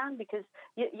best you can, because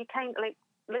you kind of like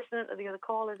listening to the other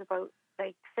callers about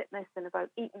like fitness and about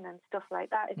eating and stuff like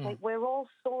that. It's like we're all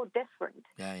so different.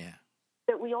 Yeah, yeah.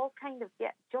 That we all kind of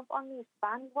jump on these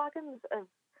bandwagons of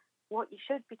what you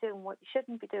should be doing, what you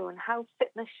shouldn't be doing, how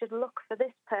fitness should look for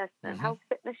this person, and how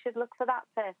fitness should look for that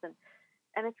person.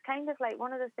 And it's kind of like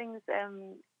one of the things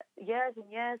years and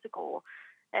years ago,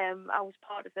 I was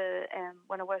part of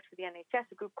when I worked for the NHS,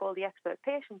 a group called the Expert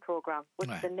Patient Programme, which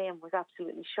the name was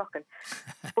absolutely shocking.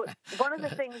 But one of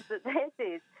the things that they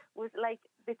did was like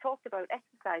they talked about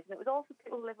exercise, and it was also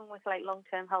people living with like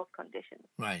long-term health conditions.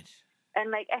 Right.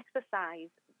 And like exercise,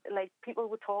 like people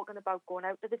were talking about going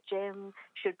out to the gym,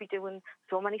 should be doing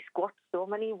so many squats, so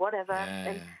many whatever.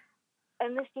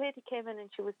 And this lady came in and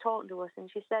she was talking to us and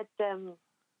she said,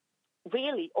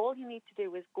 really, all you need to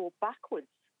do is go backwards.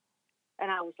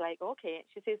 And I was like, okay.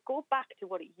 She says, go back to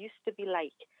what it used to be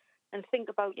like and think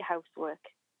about your housework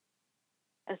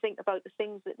and think about the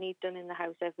things that need done in the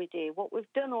house every day. What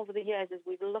we've done over the years is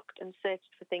we've looked and searched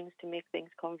for things to make things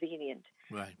convenient.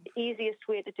 Right. The easiest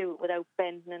way to do it without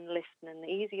bending and lifting, the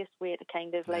easiest way to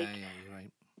kind of like you're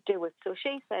right. do it. So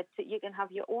she said that you can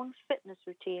have your own fitness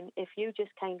routine if you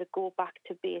just kind of go back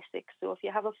to basics. So if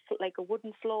you have like a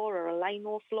wooden floor or a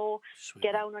lino floor,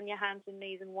 get out on your hands and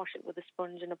knees and wash it with a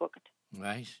sponge and a bucket.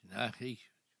 Right.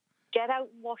 Get out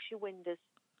and wash your windows.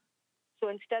 So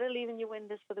instead of leaving your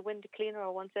windows for the window cleaner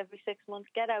or once every 6 months,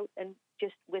 get out and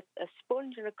just with a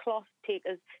sponge and a cloth take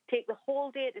the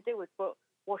whole day to do it, but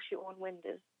wash your own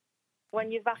windows.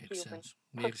 When you're vacuuming,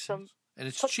 and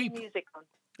it's put cheap. some music on.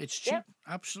 It's cheap,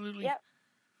 absolutely. Yep.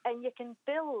 And you can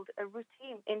build a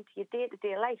routine into your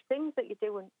day-to-day life, things that you're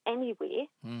doing anyway,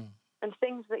 and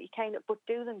things that you but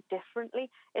do them differently.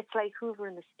 It's like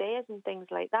hoovering the stairs and things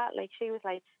like that. Like she was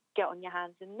like, get on your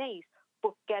hands and knees,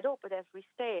 but get up at every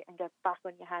stair and get back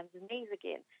on your hands and knees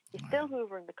again. You're still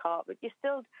hoovering the carpet.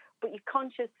 But you're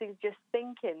consciously just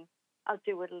thinking, I'll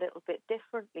do it a little bit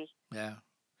differently. Yeah.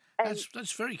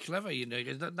 That's very clever, you know.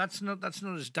 That's not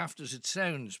as daft as it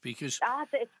sounds, because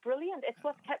it's brilliant. It's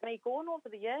what's kept me going over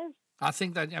the years. I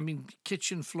think that, I mean,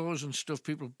 kitchen floors and stuff,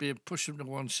 people push them to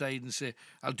one side and say,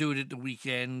 "I'll do it at the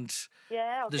weekend."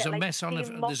 Yeah, there's a mess on it.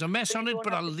 There's a mess on it,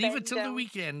 but I'll leave it till the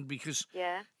weekend because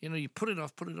you know you put it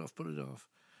off.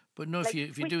 But no,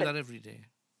 if you do that every day.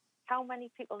 How many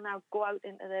people now go out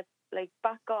into their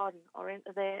back garden or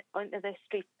into their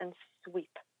street and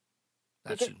sweep?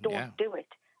 You just don't do it.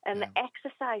 And the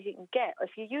exercise you can get,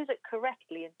 if you use it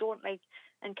correctly and don't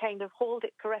and kind of hold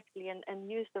it correctly and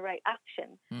use the right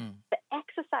action, the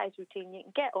exercise routine you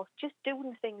can get off just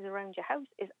doing things around your house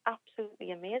is absolutely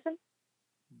amazing.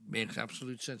 Makes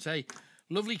absolute sense. Hey,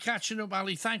 lovely catching up,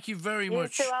 Ali. Thank you very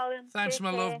much. You too, Alan. Thanks, my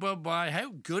love. Bye-bye.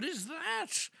 How good is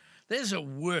that? There's a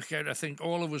workout I think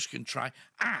all of us can try.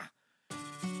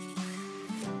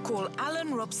 Call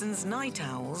Alan Robson's Night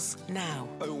Owls now.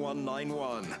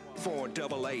 0191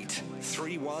 488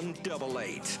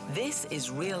 3188. This is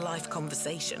real life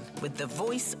conversation with the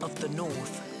voice of the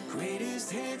North.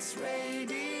 Greatest Hits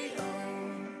Radio.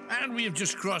 And we have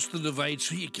just crossed the divide,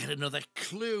 so you get another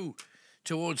clue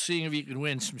towards seeing if you can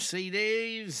win some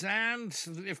CDs. And,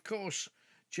 of course,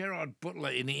 Gerard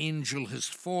Butler in Angel Has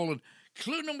Fallen.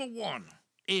 Clue number 1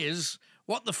 is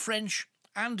what the French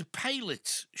and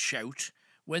pilots shout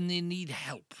when they need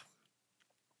help.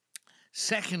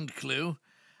 Second clue,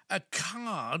 a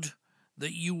card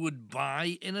that you would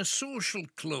buy in a social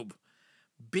club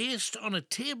based on a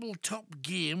tabletop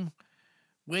game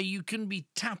where you can be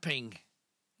tapping.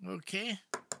 Okay?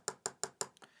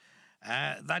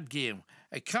 That game.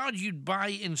 A card you'd buy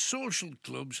in social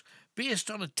clubs based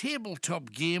on a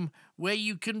tabletop game where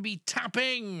you can be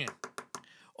tapping.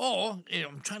 Or,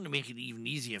 I'm trying to make it even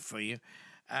easier for you,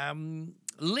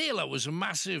 Layla was a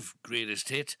massive greatest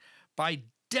hit by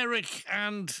Derek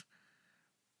and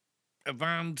a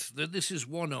band that this is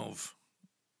one of.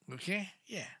 Okay?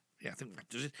 Yeah, I think that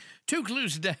does it. 2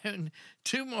 clues down,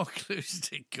 2 more clues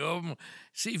to come.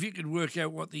 See if you can work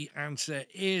out what the answer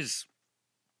is.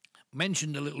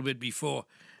 Mentioned a little bit before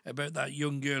about that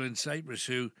young girl in Cyprus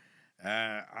who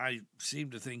I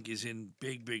seem to think is in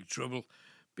big, big trouble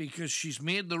because she's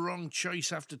made the wrong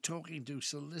choice after talking to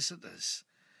solicitors.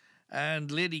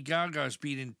 And Lady Gaga's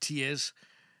been in tears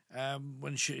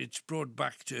when it's brought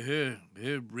back to her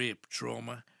rape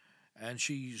trauma, and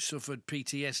she suffered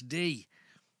PTSD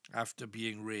after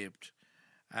being raped.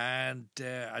 And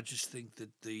I just think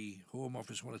that the Home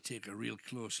Office want to take a real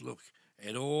close look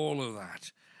at all of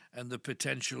that and the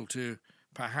potential to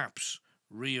perhaps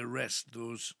rearrest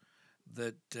those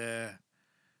that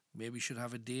maybe should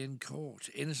have a day in court.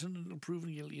 Innocent until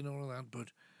proven guilty and all of that,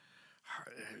 but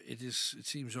it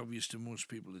seems obvious to most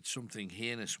people that something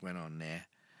heinous went on there,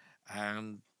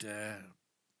 and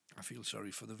I feel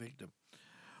sorry for the victim.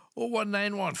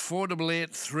 0191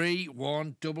 488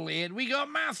 3188. We got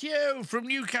Matthew from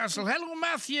Newcastle. Hello,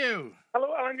 Matthew.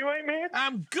 Hello, Alan. You right, mate?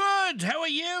 I'm good. How are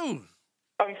you?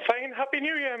 I'm fine. Happy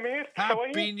New Year, mate. How are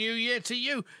you? Happy New Year to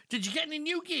you. Did you get any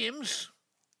new games?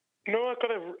 No, I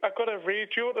got a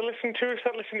radio to listen to.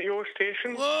 Start listening to your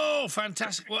station. Whoa,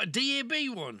 fantastic. What, a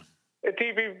DAB one? A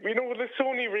DB, you know, the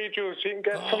Sony radios you can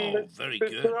get from the very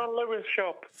good. Ron Lewis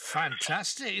shop.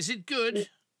 Fantastic. Is it good?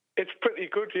 It's pretty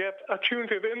good, yep. I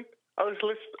tuned it in. I was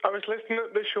listening to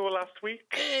the show last week.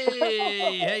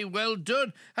 Hey, well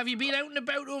done. Have you been out and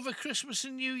about over Christmas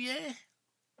and New Year?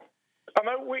 I'm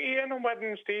out with Ian on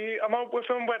Wednesday. I'm out with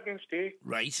him Wednesday.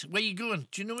 Right. Where you going?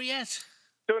 Do you know yet?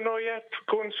 Don't know yet.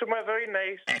 Going somewhere very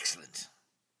nice. Excellent.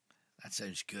 That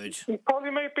sounds good. He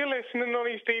probably might be listening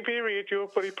on his DB radio,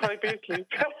 but he probably be asleep.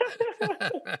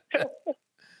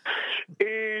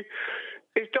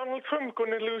 Is Donald Trump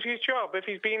going to lose his job if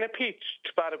he's being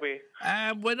impeached, by the way?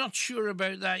 We're not sure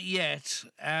about that yet.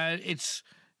 It's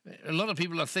a lot of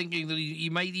people are thinking that he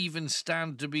might even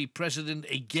stand to be president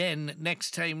again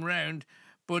next time round,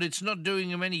 but it's not doing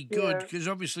him any good because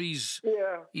obviously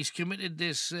he's committed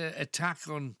this attack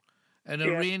on an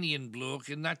Iranian bloke,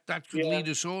 and that could lead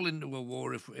us all into a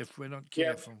war if we're not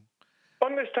careful.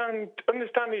 Understand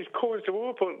he's caused a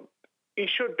war, but he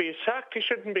should be sacked. He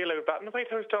shouldn't be allowed back in the White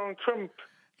House. Donald Trump.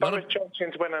 Boris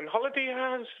Johnson's went on holiday.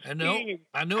 I know.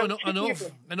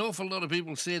 An awful lot of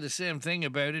people say the same thing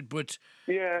about it, but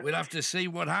we'll have to see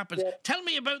what happens. Yeah. Tell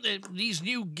me about these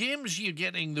new games you're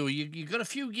getting, though. You got a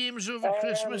few games over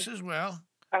Christmas as well.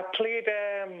 I played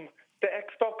the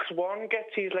Xbox One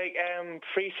gets these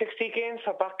 360 games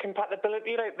for back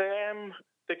compatibility, like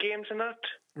the games and that.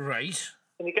 Right.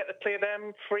 And you get to play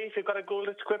them free if you've got a gold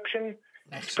subscription.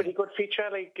 It's a pretty good feature.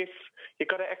 Like if you've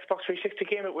got an Xbox 360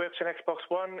 game, it works on Xbox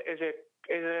One. Is a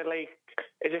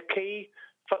key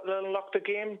for to unlock the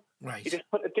game. Right. You just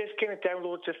put the disc in, it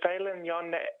downloads the file, and you're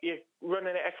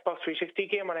running an Xbox 360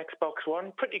 game on Xbox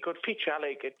One. Pretty good feature. I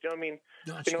like it. You know what I mean?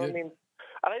 That's good. What I mean?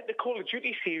 I like the Call of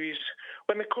Duty series.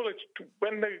 When the Call of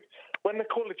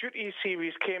Duty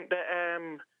series came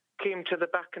to the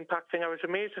back and pack thing, I was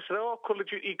amazed. I said, "Oh, Call of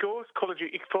Duty goes. Call of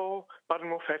Duty 4, Modern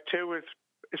Warfare 2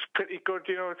 is pretty good."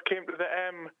 You know, it came to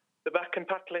the back and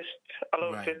pack list. I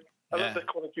loved it. I love the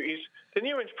Call of Duties. The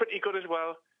new one's pretty good as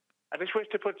well. I just wish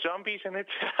to put zombies in it.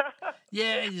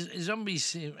 Yeah,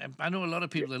 zombies. I know a lot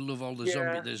of people that love all the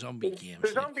zombie games.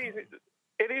 The zombies.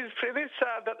 It is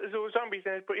sad that there's those zombies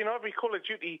in it, but every Call of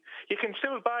Duty, you can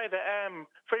still buy the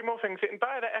three more things. You can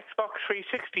buy the Xbox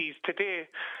 360s today.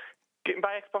 You can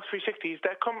buy Xbox 360s.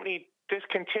 Their company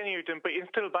discontinued them, but you can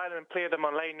still buy them and play them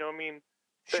online. You know what I mean?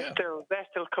 They're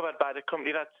still covered by the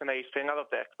company. That's a nice thing. I love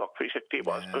the Xbox 360. It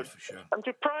was good. For sure. I'm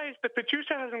surprised the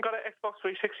producer hasn't got an Xbox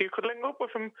 360. You could link up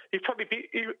with him. I'd probably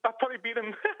beat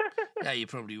him. Yeah, you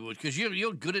probably would, because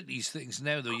you're good at these things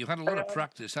now, though. You've had a lot of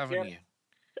practice, haven't you?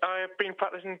 I've been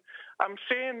practicing. I'm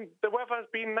saying the weather's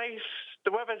been nice.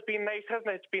 The weather's been nice, hasn't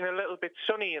it? It's been a little bit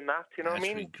sunny and that. You know what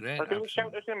I mean? Great. I'll do a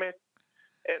shout out to him.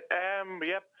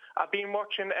 Yep. I've been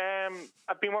watching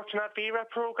that Vera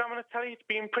program on the telly. It's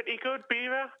been pretty good,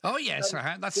 Vera. Oh yes, I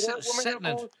have. That's setting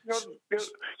it.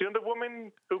 You know the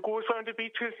woman who goes round the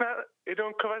beaches now. They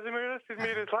don't cover the mirrors. She's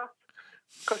made us laugh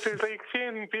because it's like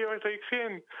saying, Vera's like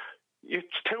saying,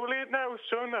 "It's too late now,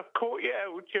 son. I've caught you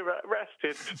out. You're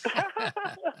arrested."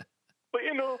 But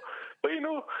you know,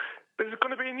 there's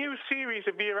going to be a new series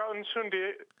of Vera on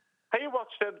Sunday. Have you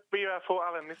watched the Vera for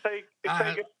Alan?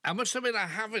 I must admit I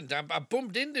haven't. I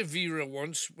bumped into Vera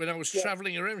once when I was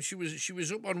travelling around. She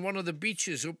was up on one of the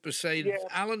beaches up beside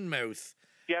Allenmouth.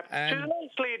 Yeah, she's a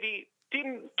nice lady.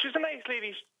 She's a nice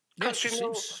lady. Yes,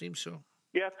 seems so.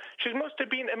 Yeah, she must have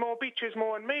been to more beaches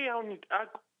more than me. I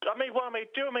may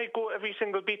go to every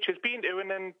single beach she's been to, and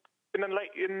then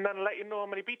let you know how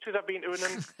many beaches I've been to, and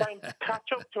then try and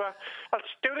catch up to her. I'll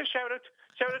do the shout out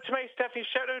to my Stephanie,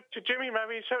 shout out to Jimmy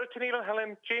Murray, shout out to Neil and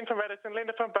Helen, Jane from Reddit, and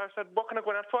Linda from Barsad. What can I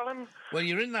go out for them? Well,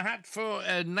 you're in the hat for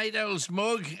Night Owl's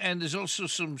mug, and there's also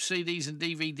some CDs and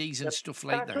DVDs and stuff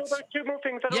like that. I'll talk about two more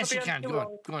things. Yes, you can. Go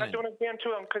on. I don't want to be on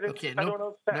too long because I don't want to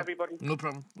upset everybody. No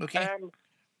problem. Okay.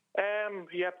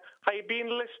 Yep. Have you been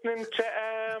listening to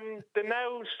the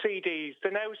Now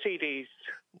CDs?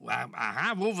 Well, I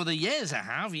have over the years. I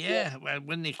have, yeah. Well,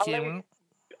 when they came out.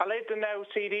 I like the now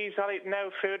CDs. I like now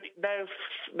 30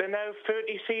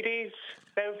 CDs.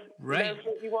 Now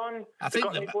 31. I think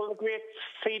got all the great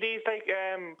CDs like.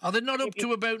 Are they not up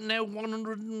to about now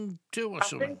 102 or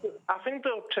something? I think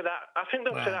they're up to that. I think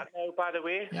they're up to that now. By the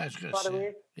way. Yeah, I was going by to the say.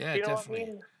 way. Yeah, you know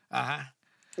definitely. What I mean?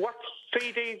 What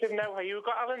CDs have now have you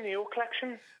got, Alan? The old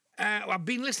collection? I've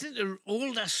been listening to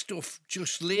older stuff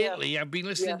just lately. Yeah. I've been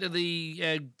listening to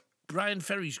the Brian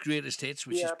Ferry's Greatest Hits,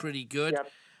 which is pretty good. Yeah.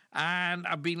 And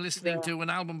I've been listening to an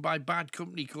album by Bad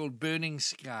Company called Burning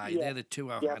Sky. Yeah. They're the two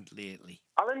I've had lately.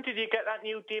 Alan, did you get that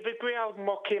new David Gray album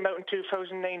what came out in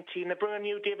 2019? The brand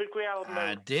new David Gray album.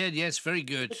 I did, yes, very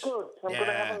good. It's good. I'm going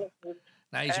to have a listen.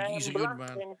 No, he's a good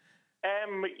man.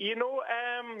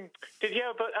 Did you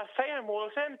hear about a fire in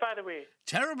Wallsend, by the way?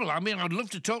 Terrible. I mean, I'd love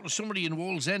to talk to somebody in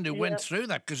Wallsend who went through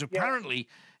that, because apparently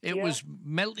it was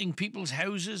melting people's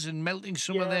houses and melting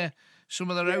some of their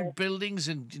outbuildings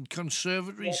and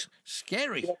conservatories.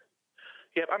 Scary.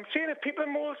 Yeah, I'm seeing if people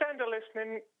in Wallsend are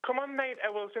listening, come on Night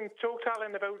Owls and talk to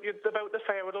Alan about the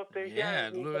fire. I'd love to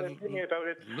hear about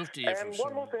it. Love to hear from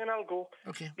one more thing and I'll go.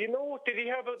 Okay. Did you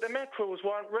hear about the metros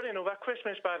weren't running over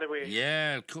Christmas, by the way?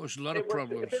 Yeah, of course, a lot of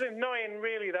problems. It's annoying,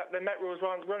 really, that the metros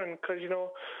weren't running, because,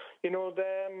 they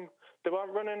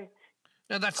weren't running.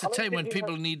 Now, that's the time when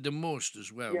people need the most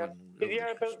as well. Yeah. Did you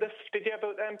hear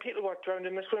about people were drowned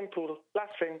in the swimming pool?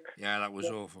 Last thing. Yeah, that was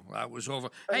awful. That was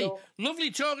awful. Hey, lovely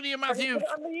talking to you, Matthew. Put it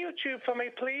on the YouTube for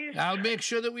me, please. I'll make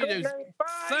sure that we do. Bye.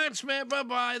 Thanks, mate.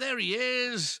 Bye-bye. There he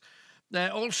is.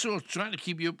 Also, trying to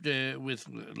keep you up to with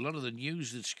a lot of the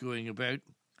news that's going about.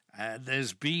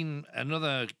 There's been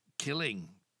another killing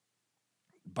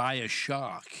by a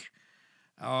shark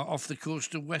off the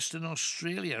coast of Western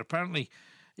Australia. Apparently,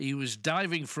 he was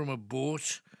diving from a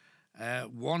boat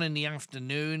 1 in the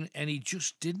afternoon, and he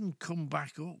just didn't come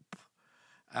back up.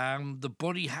 The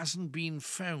body hasn't been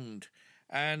found.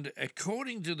 And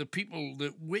according to the people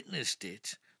that witnessed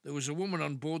it, there was a woman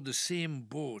on board the same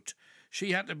boat.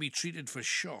 She had to be treated for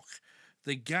shock.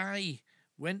 The guy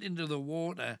went into the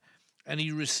water and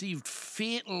he received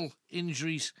fatal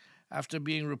injuries after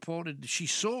being reported. She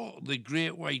saw the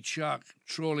great white shark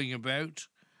trawling about.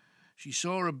 She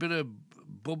saw a bit of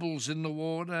bubbles in the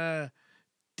water,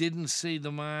 didn't see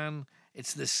the man.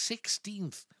 It's the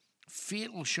 16th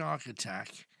fatal shark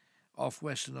attack off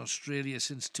Western Australia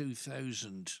since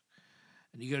 2000.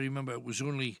 And you got to remember, it was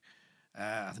only,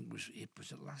 I think was it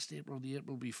last April or the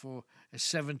April before, a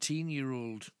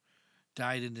 17-year-old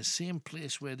died in the same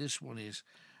place where this one is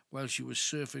while she was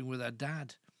surfing with her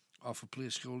dad off a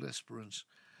place called Esperance.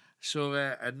 So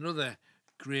another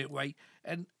great white.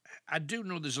 And I do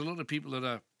know there's a lot of people that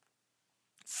are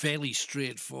fairly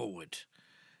straightforward,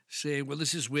 saying, well,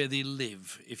 this is where they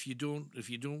live. If you don't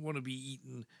want to be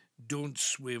eaten, don't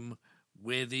swim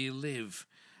where they live.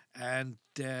 And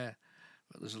well,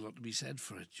 there's a lot to be said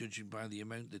for it, judging by the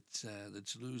amount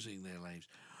that's losing their lives.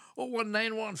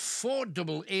 01914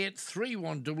 488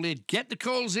 3188. Get the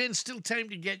calls in. Still time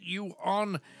to get you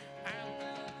on.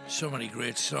 So many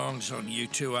great songs on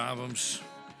U2 albums.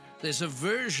 There's a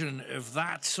version of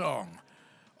that song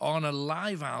on a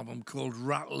live album called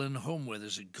Rattle and Hum, where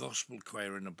there's a gospel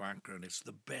choir in the background. It's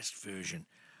the best version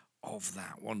of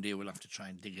that. One day we'll have to try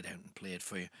and dig it out and play it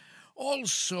for you.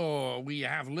 Also, we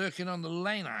have lurking on the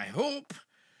line, I hope,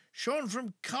 Sean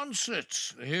from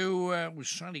Concerts, who was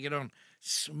trying to get on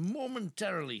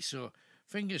momentarily. So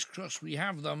fingers crossed we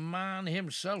have the man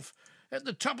himself at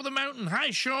the top of the mountain.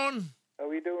 Hi, Sean. How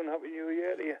are you doing? Happy New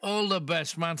Year to you. All the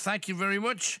best, man. Thank you very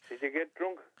much. Did you get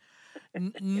drunk?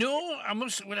 No, I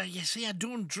must. Well, you see, I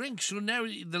don't drink, so now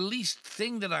the least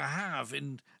thing that I have,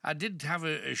 and I did have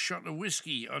a shot of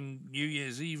whiskey on New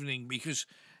Year's evening because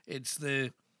it's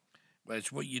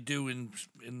it's what you do in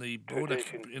the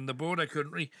border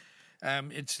country.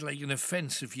 It's like an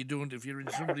offence if you're in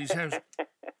somebody's house.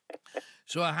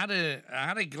 So I had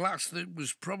a glass that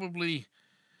was probably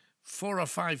 4 or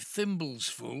 5 thimbles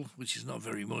full, which is not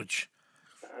very much.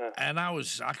 And I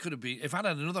could have been, if I'd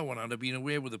had another one, I'd have been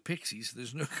away with the Pixies.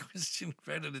 There's no question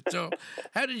about it at all.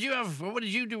 What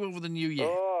did you do over the New Year?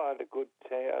 Oh, I had a good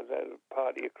day. I had a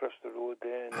party across the road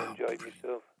there and enjoyed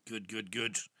myself. Good.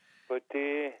 But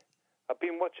I've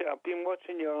been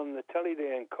watching you on the telly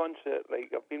there in concert.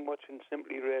 Like, I've been watching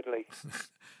Simply Red. Like,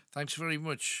 thanks very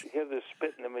much. You hear the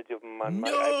spitting image of him, man.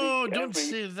 No, don't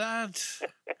say that.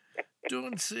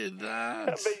 Don't say that.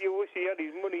 I bet you wish he had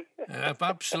his money.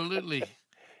 Absolutely.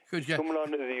 Coming on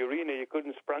to the arena, you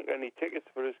couldn't sprankle any tickets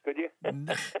for us, could you?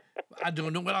 I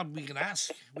don't know. Well, we can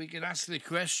ask. We can ask the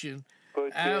question.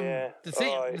 But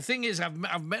the thing is, I've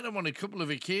met him on a couple of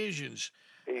occasions,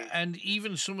 and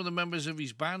even some of the members of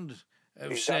his band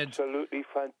have He's said... absolutely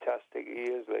fantastic, he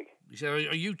is, like. He said,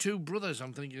 are you two brothers?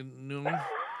 I'm thinking, no.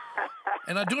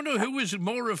 And I don't know who was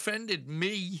more offended,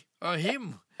 me or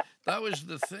him. That was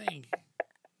the thing.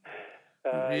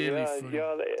 Really funny.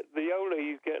 Yeah, the older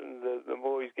he's getting, the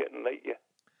more he's getting like you.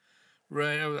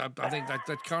 Right, I think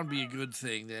that can't be a good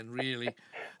thing then, really.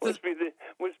 Must be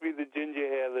the ginger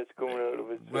hair that's coming out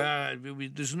of it. Well,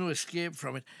 there's no escape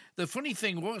from it. The funny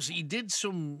thing was, he did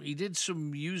some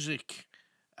music.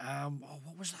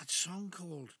 What was that song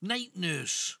called? Night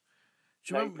Nurse.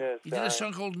 Do you remember? He did a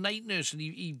song called Night Nurse, and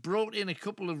he brought in a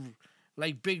couple of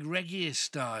like big reggae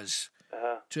stars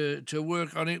to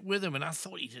work on it with him. And I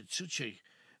thought he did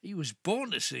he was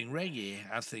born to sing reggae.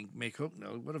 I think Mick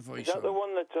Hucknall. What a voice! Is that the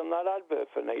one that's on that advert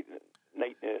for Night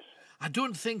Nurse? I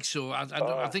don't think so.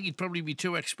 I think he'd probably be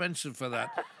too expensive for that.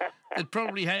 They'd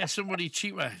probably hire somebody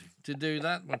cheaper to do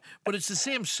that one. But it's the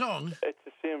same song. It's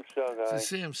the same song, It's the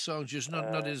same song, just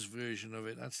not his version of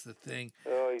it. That's the thing.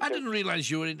 I didn't realise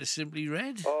you were into Simply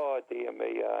Red. Oh, dear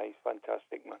me, he's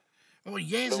fantastic, man. Oh,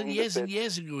 years and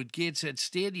years ago at Gateshead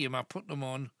Stadium, I put them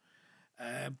on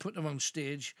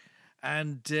stage,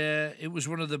 and it was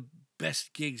one of the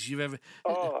best gigs you've ever...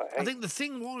 I think the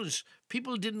thing was,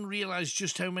 people didn't realise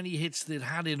just how many hits they'd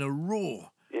had in a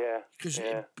row. Yeah. Because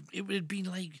it had been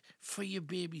like For Your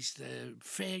Babies, the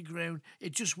Fairground.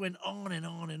 It just went on and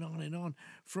on and on and on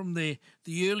from the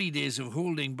early days of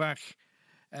Holding Back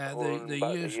the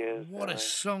years. What a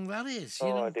song that is. You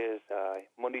know? It is.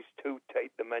 Money's too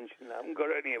tight to mention. I haven't got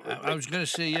any of it. I was going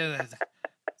to say, yeah,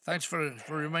 thanks for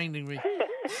reminding me.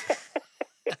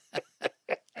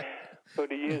 But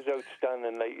he is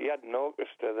outstanding. Like, he had an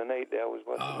orchestra the night I was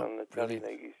watching on the telly.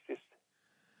 Like, he's just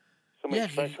something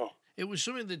special. It was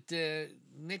something that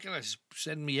Nicholas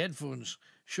sent me headphones.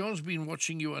 Sean's been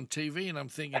watching you on TV, and I'm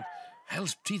thinking,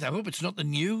 hell's teeth, I hope it's not the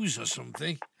news or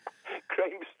something.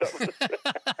 Crime stuff.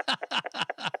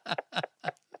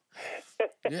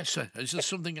 Yes, sir. Is there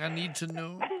something I need to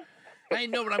know? I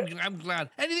know, but I'm glad.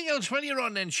 Anything else while you're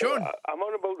on then, Sean? I'm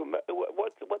on about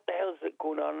what the hell's it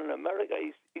going on in America?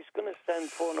 He's going to send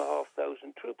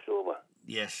 4,500 troops over.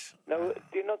 Yes. Now,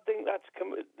 do you not think that's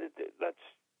going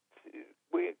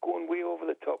way over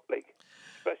the top, like,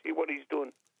 especially what he's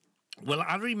done? Well,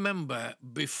 I remember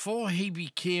before he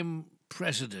became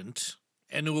president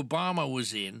and Obama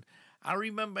was in, I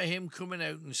remember him coming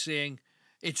out and saying,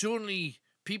 it's only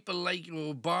people like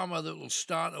Obama that will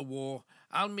start a war.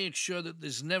 I'll make sure that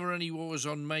there's never any wars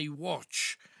on my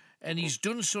watch. And he's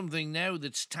done something now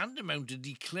that's tantamount to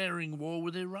declaring war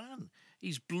with Iran.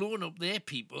 He's blown up their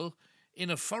people in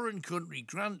a foreign country,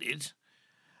 granted,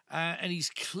 and he's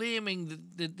claiming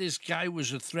that this guy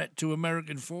was a threat to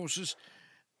American forces,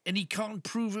 and he can't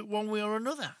prove it one way or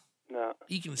another. No.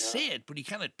 He can say it, but he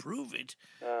cannot prove it.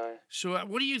 So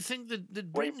what do you think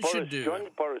that Britain should do?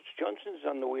 Boris Johnson's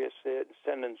on the way of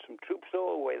sending some troops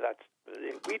our way.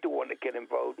 We don't want to get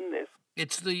involved in this.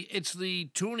 It's the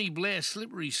Tony Blair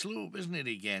slippery slope, isn't it,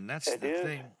 again? That's the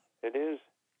thing. It is.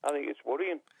 I think it's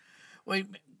worrying. Well,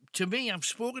 to me, I've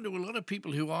spoken to a lot of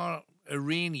people who are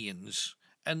Iranians,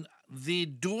 and they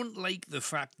don't like the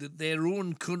fact that their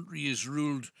own country is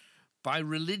ruled by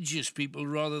religious people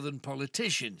rather than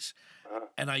politicians.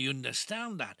 And I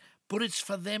understand that. But it's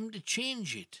for them to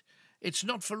change it. It's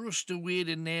not for us to wade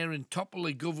in there and topple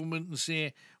a government and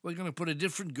say, we're going to put a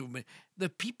different government. The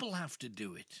people have to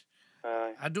do it.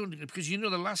 I don't, because you know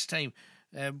the last time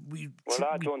I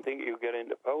don't think you get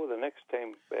into power the next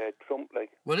time, Trump,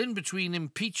 like. Well, in between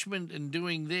impeachment and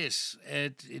doing this,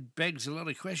 it begs a lot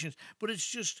of questions. But it's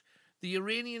just, the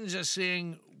Iranians are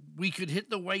saying, we could hit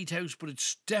the White House, but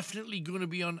it's definitely going to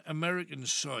be on American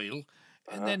soil.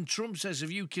 And then Trump says,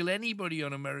 if you kill anybody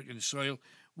on American soil,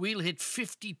 we'll hit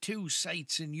 52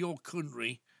 sites in your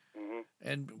country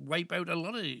and wipe out a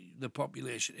lot of the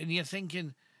population. And you're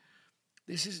thinking,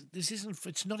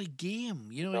 it's not a game,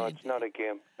 you know. No, it's not a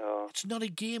game. No, it's not a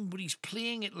game. But he's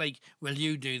playing it like, well,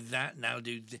 you do that, and I'll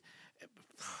do that.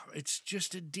 It's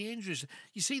just a dangerous.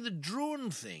 You see, the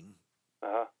drone thing.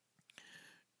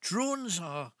 Drones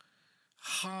are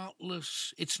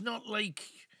heartless. It's not like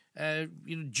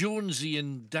Jonesy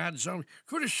and Dad's army.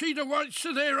 Could have seen the whites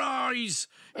of their eyes.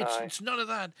 It's none of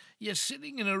that. You're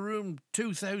sitting in a room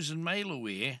 2,000 miles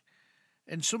away,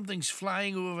 and something's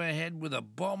flying overhead with a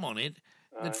bomb on it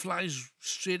that flies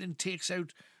straight and takes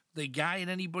out the guy and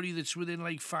anybody that's within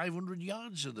like 500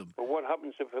 yards of them. But what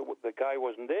happens if the guy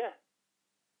wasn't there?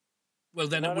 Well,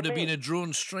 then it would have been a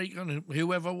drone strike on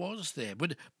whoever was there.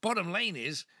 But bottom line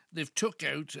is, they've took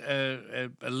out a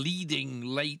leading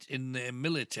light in the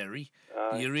military,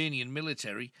 the Iranian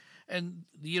military, and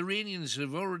the Iranians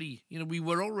have already, we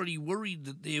were already worried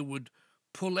that they would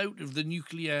pull out of the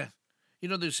nuclear. You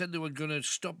know, they said they were going to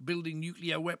stop building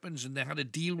nuclear weapons and they had a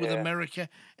deal with America.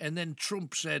 And then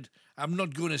Trump said, I'm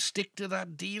not going to stick to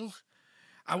that deal.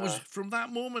 From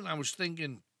that moment, I was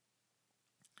thinking,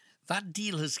 that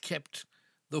deal has kept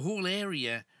the whole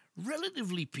area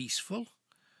relatively peaceful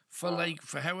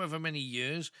for however many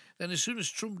years. Then as soon as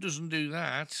Trump doesn't do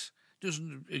that,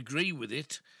 doesn't agree with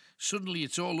it, suddenly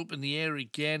it's all up in the air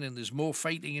again, and there's more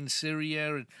fighting in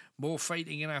Syria and more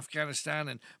fighting in Afghanistan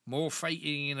and more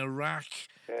fighting in Iraq.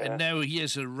 Yeah. And now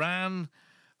here's Iran.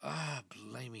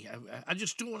 Blimey. I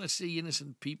just don't want to see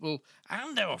innocent people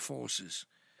and our forces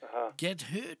get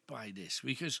hurt by this,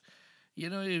 because, you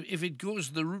know, if it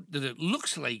goes the route that it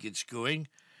looks like it's going,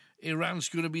 Iran's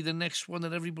going to be the next one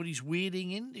that everybody's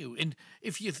wading into. And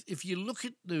if you look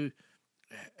at the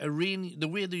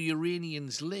way the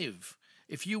Iranians live,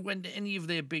 if you went to any of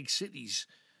their big cities,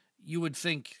 you would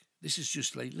think, this is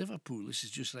just like Liverpool, this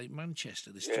is just like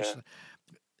Manchester, this just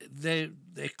their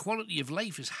quality of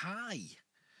life is high.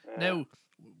 Now,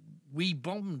 we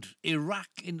bombed Iraq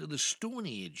into the Stone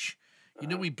Age. You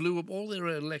know, we blew up all their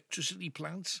electricity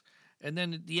plants, and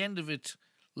then at the end of it,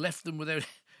 left them without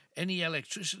any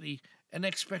electricity and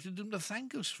expected them to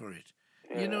thank us for it.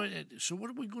 You know, so what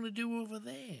are we going to do over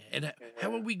there? And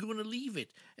how are we going to leave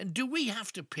it? And do we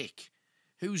have to pick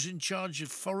who's in charge of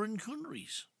foreign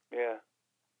countries?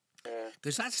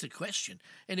 Because that's the question.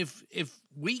 And if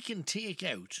we can take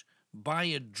out, by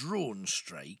a drone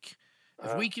strike,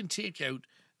 if we can take out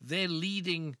their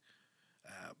leading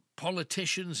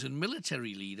politicians and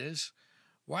military leaders,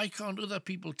 why can't other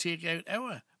people take out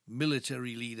our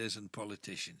military leaders and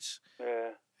politicians?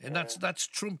 And that's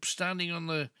Trump standing on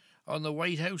the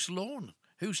White House lawn.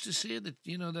 Who's to say that,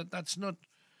 you know, that's not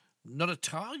a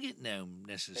target now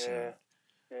necessarily?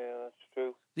 That's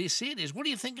true. They say it is. What do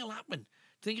you think will happen?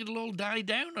 Think it'll all die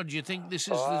down, or do you think this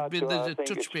is the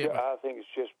touch paper? I think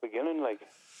it's just beginning, like.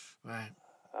 Right.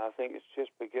 I think it's just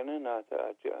beginning. Like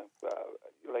I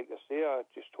say, I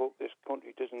just hope this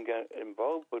country doesn't get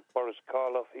involved. But Boris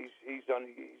Karloff, he's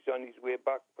on his way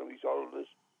back from his holidays.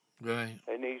 Right.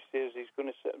 And he says he's going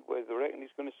to they reckon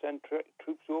he's going to send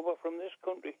troops over from this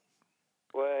country.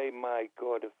 Why, my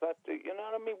God, if that, you know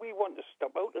what I mean? We want to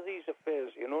stop out of these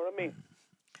affairs, you know what I mean?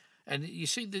 And you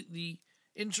see, the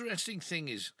interesting thing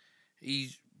is,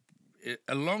 he's,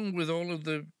 along with all of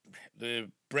the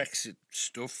Brexit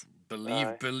stuff,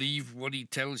 believe what he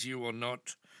tells you or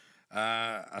not,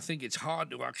 I think it's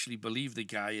hard to actually believe the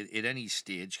guy at any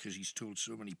stage because he's told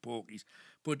so many porkies,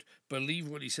 but believe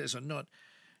what he says or not,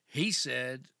 he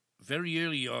said very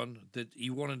early on that he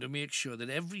wanted to make sure that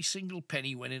every single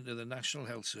penny went into the National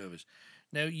Health Service.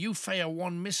 Now, you fire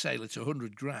one missile, it's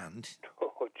 100 grand.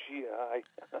 Oh, gee, aye.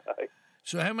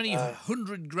 So how many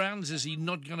 100 grands is he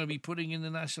not going to be putting in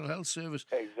the National Health Service?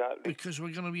 Exactly. Because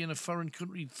we're going to be in a foreign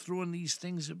country throwing these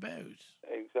things about.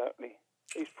 Exactly.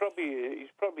 He's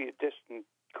probably a distant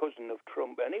cousin of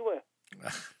Trump anyway.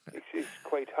 He's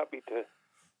quite happy to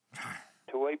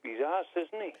wipe his ass,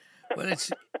 isn't he? Well,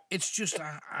 it's just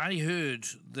I heard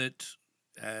that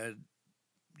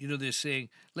you know, they're saying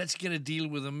let's get a deal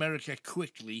with America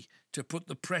quickly to put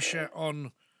the pressure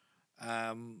on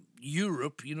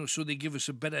Europe, you know, so they give us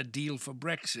a better deal for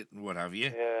Brexit and what have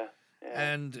you. Yeah.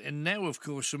 And now, of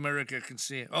course, America can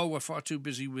say, oh, we're far too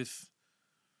busy with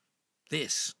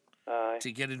this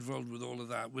to get involved with all of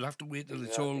that. We'll have to wait till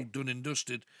it's all done and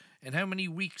dusted. And how many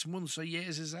weeks, months, or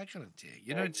years is that going to take?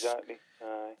 You know, exactly.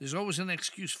 There's always an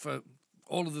excuse for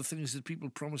all of the things that people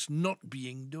promise not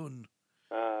being done.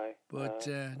 But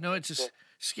no, it's a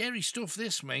scary stuff.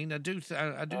 This, man. I do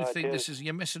think this is,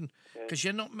 you're messing, because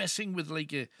you're not messing with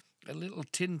like a little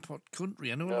tin pot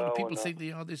country. I know a lot of people think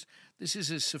they are. This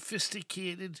is a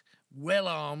sophisticated,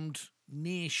 well-armed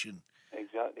nation.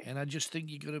 Exactly. And I just think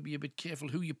you got to be a bit careful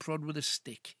who you prod with a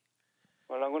stick.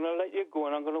 Well, I'm going to let you go,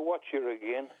 and I'm going to watch you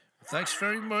again. Thanks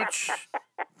very much.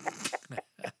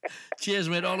 Cheers,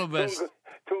 mate. All the best.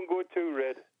 Don't go too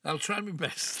red. I'll try my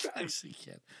best. Thanks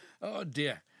again. Oh,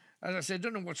 dear. As I said, I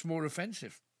don't know what's more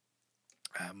offensive.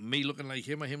 Me looking like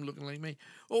him or him looking like me.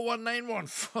 0191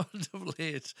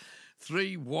 488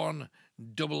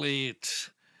 3188.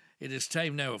 It is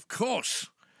time now, of course,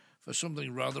 for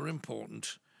something rather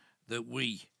important that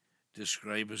we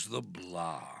describe as the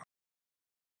blah.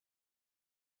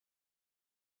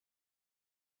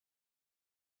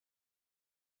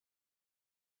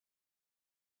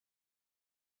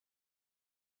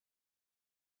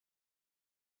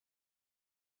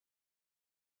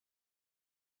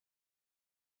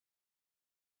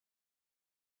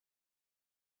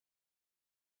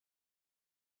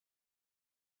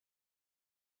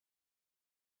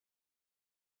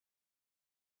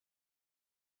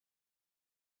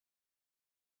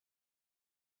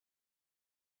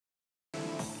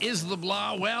 is the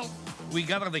blah? Well, we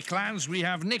gather the clans. We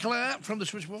have Nicola from the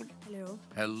switchboard. Hello.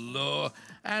 Hello.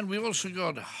 And we've also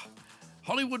got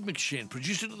Hollywood McShane,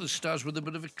 producer to the stars with a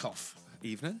bit of a cough.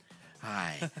 Evening.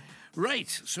 Hi. Right,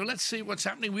 so let's see what's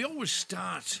happening. We always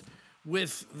start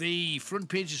with the front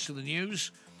pages to the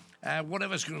news,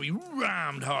 whatever's going to be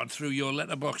rammed hard through your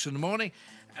letterbox in the morning.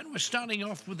 And we're starting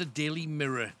off with the Daily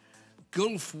Mirror.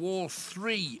 Gulf War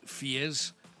 3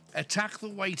 fears attack the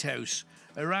White House.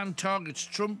 Iran targets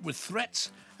Trump with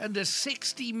threats and a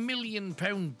 £60 million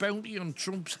bounty on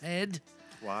Trump's head.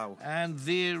 Wow. And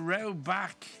they row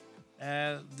back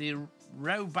on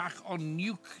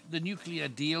the nuclear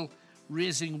deal,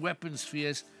 raising weapons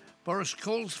fears. Boris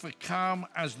calls for calm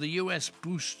as the US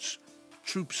boosts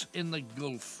troops in the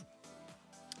Gulf.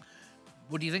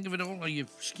 What do you think of it all? Are you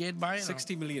scared by it?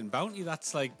 60 million bounty,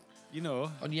 that's like, you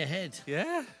know. On your head?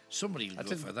 Yeah. Somebody will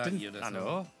go for that. I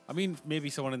know. I mean, maybe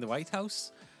someone in the White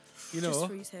House, you know. Just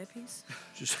for his hairpiece.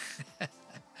 Just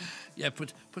yeah,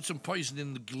 put some poison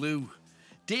in the glue.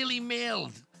 Daily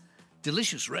Mail.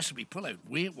 Delicious recipe pull-out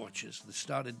Weight Watchers that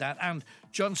started that. And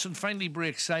Johnson finally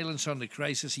breaks silence on the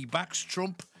crisis. He backs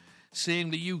Trump, saying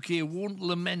the UK won't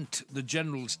lament the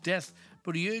general's death,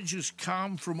 but he urges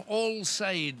calm from all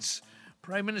sides.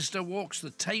 Prime Minister walks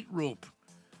the tightrope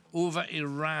over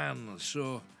Iran.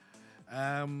 So,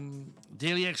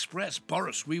 Daily Express,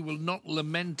 Boris, we will not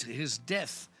lament his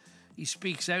death. He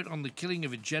speaks out on the killing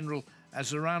of a general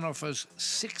as Iran offers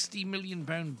 £60 million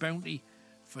bounty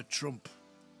for Trump.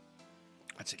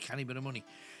 That's a canny bit of money.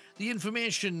 The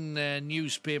Information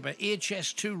newspaper,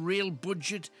 HS2 rail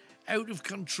budget out of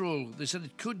control. They said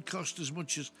it could cost as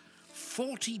much as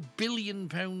 £40 billion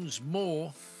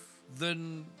more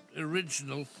than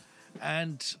original,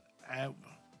 and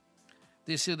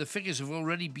they say the figures have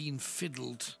already been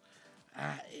fiddled.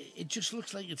 It just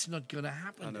looks like it's not going to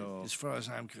happen, as far as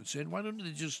I'm concerned. Why don't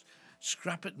they just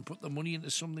scrap it and put the money into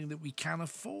something that we can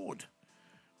afford?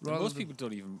 Most people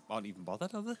aren't even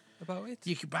bothered, are they, about it?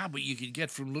 But you could get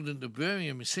from London to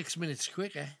Birmingham in 6 minutes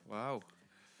quicker. Wow.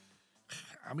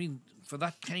 I mean, for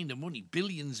that kind of money,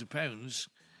 billions of pounds.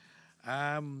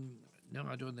 No,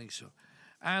 I don't think so.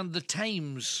 And the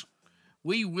Times,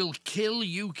 we will kill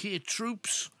UK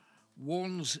troops,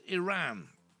 warns Iran.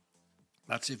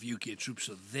 That's if UK troops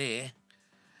are there.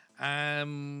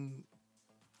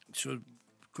 So the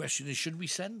question is, should we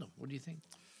send them? What do you think?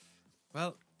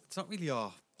 Well, it's not really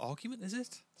our argument, is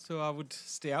it? So I would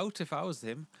stay out if I was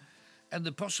him. And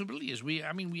the possibility is, we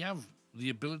have the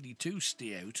ability to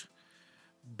stay out,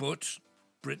 but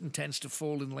Britain tends to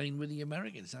fall in line with the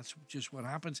Americans. That's just what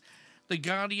happens. The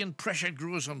Guardian, pressure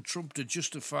grows on Trump to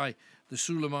justify the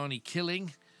Soleimani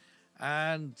killing.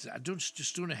 And I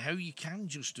just don't know how you can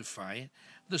justify it.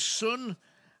 The Sun,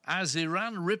 as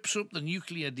Iran rips up the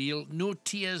nuclear deal, no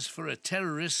tears for a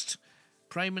terrorist.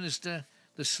 Prime Minister,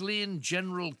 the slain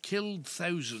general killed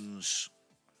thousands.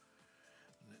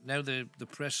 Now the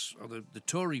press, or the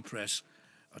Tory press,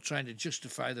 are trying to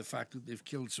justify the fact that they've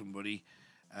killed somebody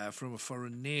from a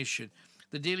foreign nation.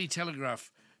 The Daily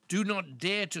Telegraph, do not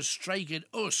dare to strike at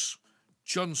us,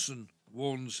 Johnson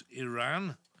warns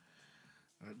Iran.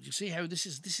 You see how this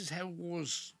is how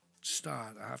wars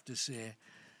start, I have to say.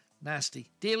 Nasty.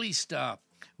 Daily Star,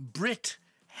 Brit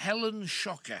Helen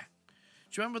Shocker.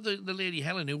 Do you remember the lady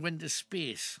Helen who went to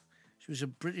space? She was a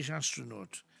British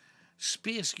astronaut.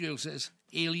 Space Girl says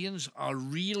aliens are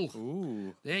real.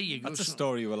 Ooh. There you go. That's a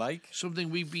story we like. Something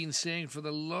we've been saying for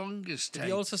the longest time. Did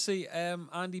you also see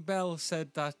Andy Bell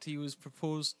said that he was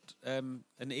proposed an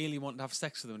alien wanted to have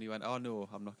sex with him and he went, oh no,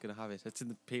 I'm not going to have it. It's in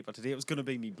the paper today. It was going to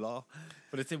be me blah.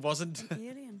 But it wasn't. An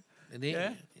alien? An alien?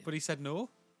 Yeah, but he said no.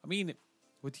 I mean,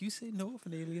 would you say no if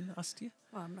an alien asked you?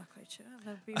 Well, I'm not quite sure. I've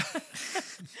never been...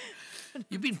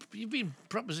 You've been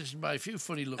propositioned by a few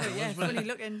funny looking ones. Yeah, funny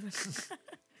looking.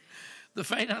 The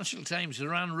Financial Times,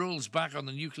 Iran rolls back on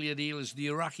the nuclear deal as the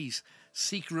Iraqis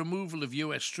seek removal of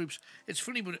US troops. It's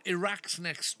funny, but Iraq's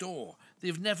next door.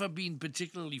 They've never been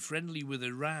particularly friendly with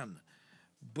Iran,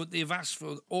 but they've asked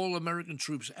for all American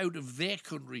troops out of their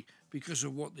country because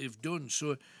of what they've done.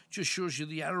 So it just shows you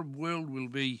the Arab world will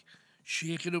be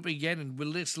shaken up again, and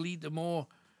will this lead to more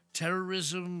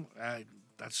terrorism?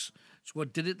 That's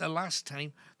what did it the last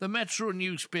time. The Metro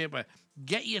newspaper,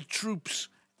 get your troops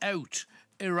out.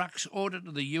 Iraq's order to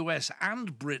the US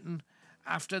and Britain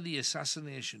after the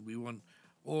assassination. We want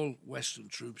all Western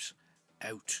troops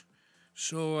out.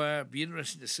 So be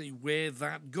interesting to see where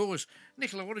that goes.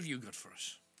 Nicola, what have you got for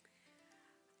us?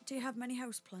 Do you have many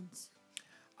houseplants?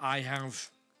 I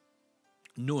have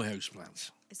no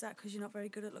houseplants. Is that because you're not very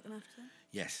good at looking after them?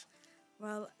 Yes.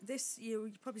 Well,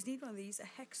 you probably need one of these,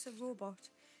 a Hexa robot.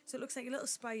 So it looks like a little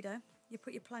spider you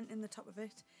put your plant in the top of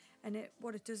it, and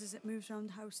what it does is it moves around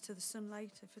the house to the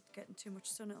sunlight. If it's getting too much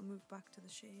sun, it'll move back to the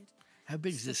shade. How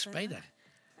big is this spider?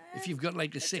 If you've got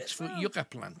like a 6-foot yucca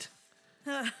plant.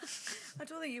 I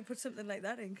don't think you put something like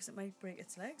that in because it might break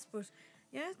its legs. But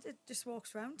yeah, it just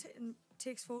walks around and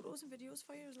takes photos and videos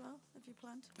for you as well if you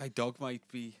plant. My dog might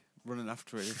be running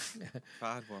after it if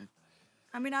I had one.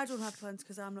 I mean, I don't have plants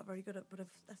because I'm not very good at it, but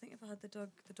I think if I had the dog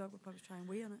would probably try and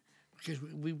wee on it. Because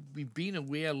we've been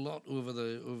away a lot over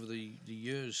the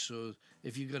years, so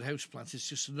if you've got houseplants, it's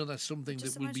just another something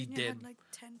that will be dead. You had like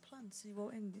 10 plants, you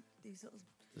walk in, these little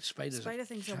spider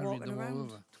things are carrying walking them around. all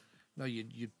over. No,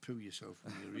 you'd poo yourself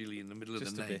when you're really in the middle of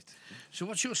Just the a night. bit. So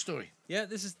what's your story? Yeah,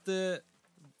 this is the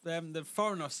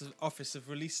Foreign Office have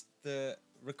released the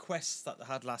requests that they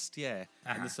had last year,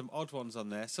 and there's some odd ones on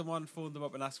there. Someone phoned them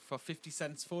up and asked for 50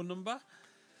 cents phone number.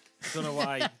 Don't know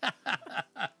why.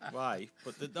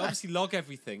 But they obviously log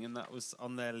everything, and that was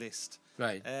on their list.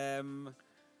 Right. A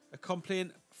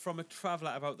complaint from a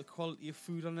traveller about the quality of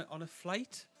food on a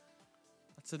flight.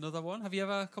 That's another one. Have you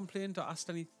ever complained or asked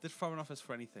the Foreign Office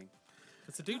for anything?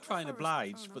 Because they do try and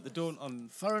oblige, but they don't on...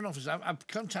 Foreign Office, I've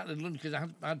contacted London because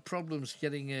I had problems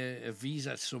getting a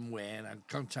visa somewhere, and I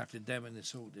contacted them and they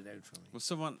sorted it out for me. Well,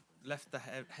 someone left the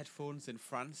headphones in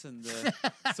France, and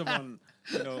someone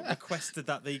requested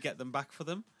that they get them back for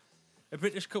them. A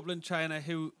British couple in China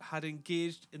who had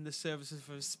engaged in the services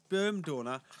of a sperm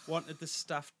donor wanted the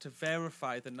staff to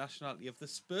verify the nationality of the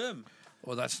sperm.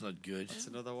 Oh, that's not good. That's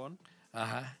another one.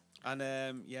 Uh-huh. And,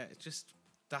 it's just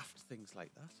daft things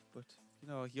like that. But,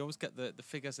 you always get the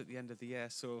figures at the end of the year,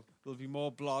 so there'll be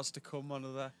more blahs to come on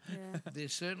that. Yeah. They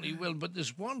certainly will. But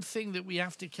there's one thing that we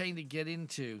have to kind of get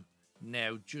into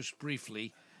now, just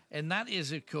briefly, and that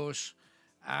is, of course,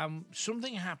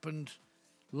 something happened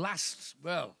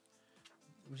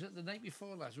was it the night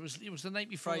before last? It was the night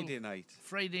before. Friday night.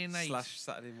 /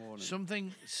 Saturday morning.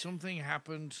 Something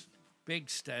happened, big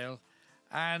style,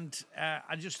 and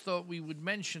I just thought we would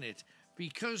mention it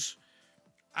because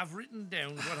I've written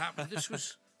down what happened. This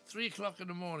was 3 o'clock in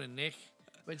the morning, Nick,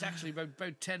 but it's actually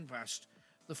about 10 past.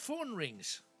 The phone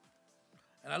rings,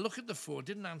 and I look at the phone,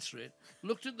 didn't answer it,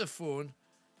 looked at the phone,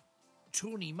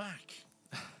 Tony Mack.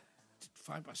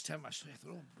 5 past 10 past 3, I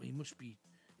thought, oh, he must be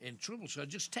in trouble. So I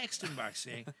just texted him back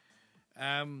saying,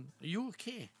 are you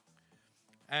okay?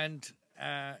 And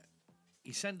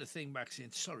he sent a thing back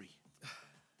saying, sorry.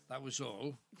 That was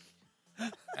all.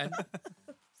 And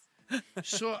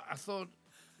so I thought,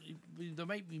 we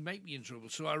might be in trouble.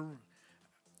 So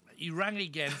he rang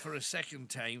again for a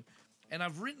second time, and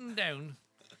I've written down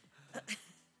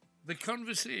the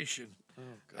conversation. Oh,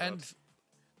 God. And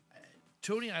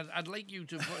Tony, I'd like you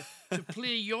to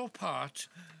play your part.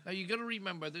 Now, you got to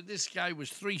remember that this guy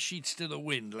was 3 sheets to the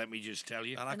wind, let me just tell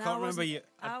you. And I can't remember you.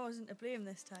 I wasn't to blame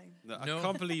this time. No, I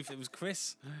can't believe it was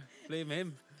Chris. Blame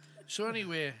him. So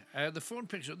anyway, the phone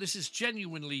picks up. This is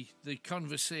genuinely the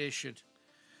conversation.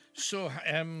 So,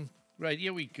 right,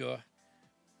 here we go.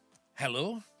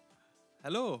 Hello?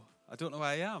 Hello. I don't know where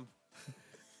I am.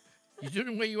 You don't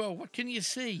know where you are? What can you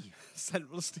see?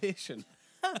 Central Station.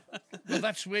 Well,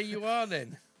 that's where you are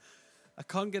then. I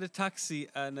can't get a taxi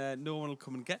and no one will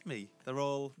come and get me. They're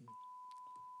all...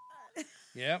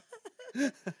 Yeah.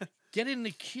 Get in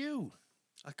the queue.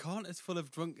 I can't. It's full of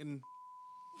drunken...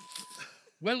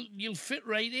 Well, you'll fit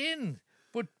right in.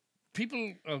 But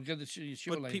people... Oh, God, it's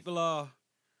your But line. people are...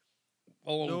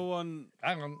 All... No one...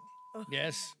 Hang on.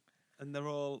 Yes. And they're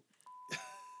all...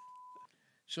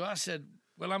 So I said,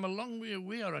 well, I'm a long way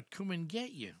away or I'd come and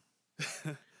get you.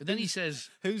 But then he says...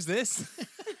 Who's this?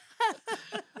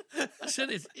 I said,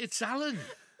 it's Alan.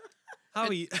 How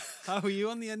are you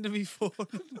on the end of my phone?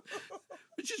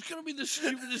 Which is going to be the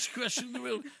stupidest question in the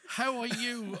world. How are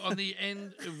you on the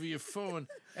end of your phone?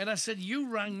 And I said, you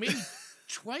rang me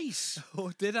twice.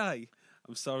 Oh, did I?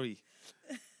 I'm sorry.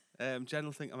 Jen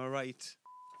will think I'm alright.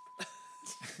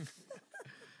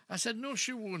 I said, no,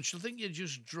 she won't. She'll think you're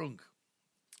just drunk.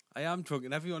 I am drunk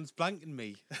and everyone's blanking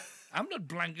me. I'm not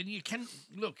blanking you.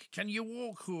 Can you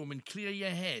walk home and clear your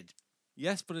head?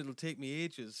 Yes, but it'll take me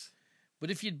ages.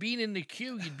 But if you'd been in the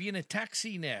queue, you'd be in a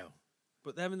taxi now.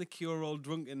 But them in the queue are all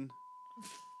drunken.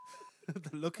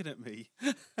 They're looking at me.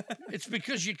 It's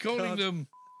because you're calling them.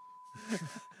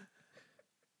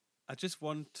 I just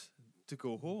want to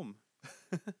go home.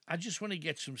 I just want to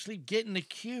get some sleep. Get in the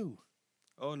queue.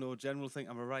 Oh no, Jen will think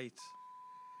I'm alright.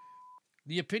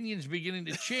 The opinion's beginning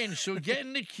to change, so get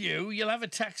in the queue. You'll have a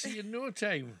taxi in no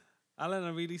time. Alan,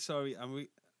 I'm really sorry.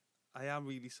 I am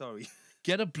really sorry.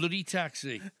 Get a bloody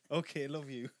taxi. Okay, love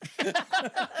you.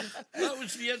 That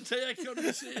was the entire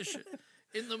conversation.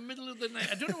 in the middle of the night.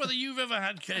 I don't know whether you've ever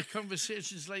had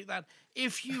conversations like that.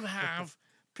 If you have,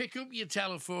 pick up your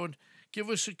telephone, give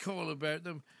us a call about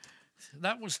them.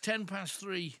 That was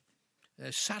 3:10,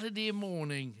 Saturday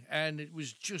morning, and it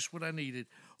was just what I needed.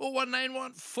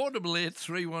 0191 488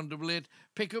 3188.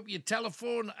 Pick up your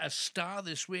telephone. A star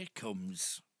this way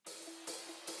comes.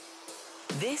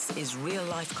 This is Real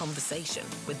Life Conversation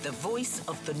with the voice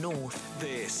of the North.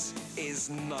 This is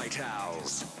Night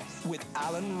Owls with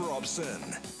Alan Robson.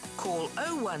 Call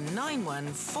 0191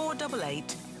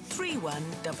 488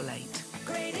 3188.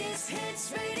 Greatest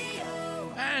Hits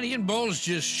Radio. And Ian Ball's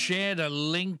just shared a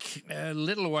link a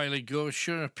little while ago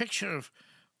showing a picture of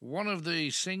one of the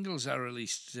singles I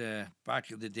released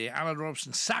back in the day, Alan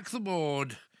Robson, Sack the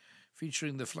Board,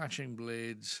 featuring the Flashing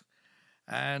Blades.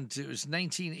 And it was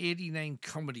 1989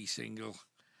 comedy single.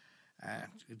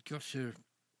 It got to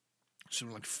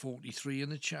something like 43 in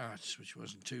the charts, which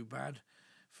wasn't too bad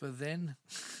for then.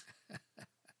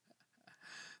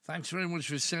 Thanks very much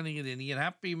for sending it in, Ian.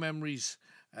 Happy memories,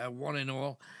 one and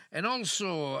all. And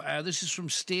also, this is from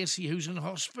Stacey, who's in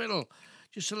hospital.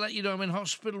 Just to let you know, I'm in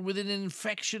hospital with an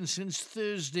infection since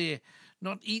Thursday.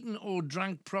 Not eaten or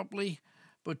drank properly.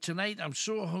 But tonight I'm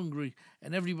so hungry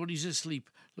and everybody's asleep.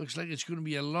 Looks like it's going to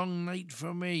be a long night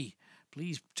for me.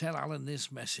 Please tell Alan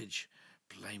this message.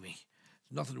 Blimey.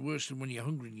 There's nothing worse than when you're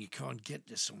hungry and you can't get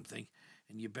to something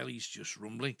and your belly's just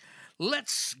rumbling.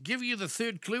 Let's give you the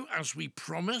third clue as we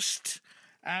promised.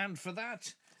 And for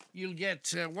that, you'll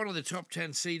get one of the top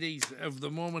 10 CDs of the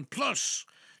moment, plus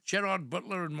Gerard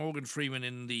Butler and Morgan Freeman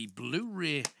in the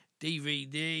Blu-ray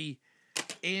DVD,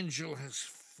 Angel Has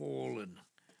Fallen.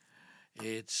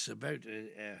 It's about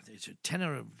it's a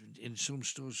tenner in some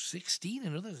stores, 16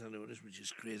 in others, I noticed, which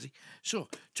is crazy. So,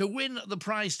 to win the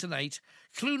prize tonight,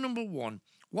 clue number 1,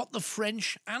 what the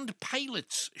French and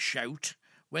pilots shout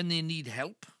when they need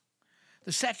help.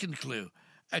 The second clue,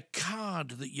 a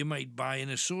card that you might buy in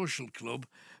a social club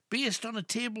based on a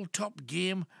tabletop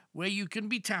game where you can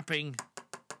be tapping.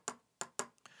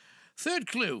 Third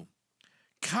clue,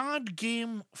 card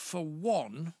game for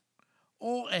one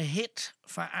or a hit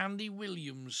for Andy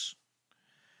Williams.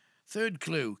 Third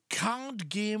clue, card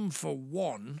game for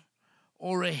one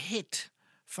or a hit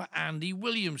for Andy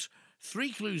Williams.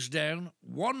 3 clues down,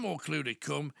 1 more clue to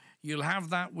come. You'll have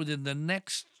that within the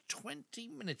next 20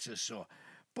 minutes or so.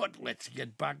 But let's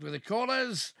get back to the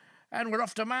callers, and we're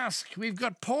off to Mask. We've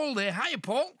got Paul there. Hiya,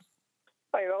 Paul.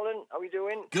 Hi, Alan. How are you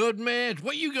doing? Good, mate.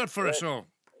 What you got for us all?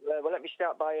 Well, let me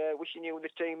start by wishing you and the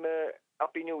team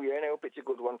Happy New Year, and I hope it's a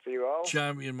good one for you all.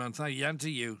 Champion, man. Thank you, and to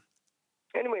you.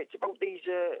 Anyway, it's about these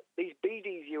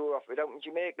BDs you were offered out in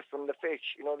Jamaica from the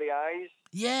fish, you know, the eyes.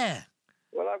 Yeah.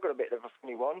 Well, I've got a bit of a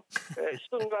funny one.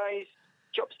 Sunrise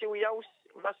Chop Stewie House,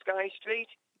 Mascai Street.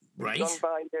 Right. Done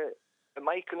by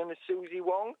Michael and the Susie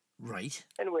Wong. Right.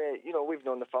 Anyway, you know, we've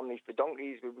known the family for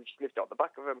donkeys. We just lived out the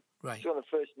back of them. Right. So when I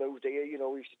first moved here, you know,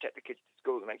 we used to take the kids to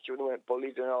school to make sure they weren't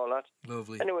bullied and all that.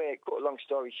 Lovely. Anyway, cut a long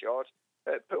story short,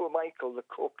 poor Michael, the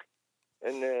cook,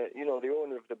 and, you know, the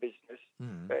owner of the business,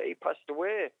 he passed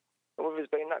away. And with us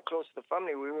being that close to the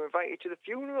family, we were invited to the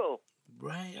funeral.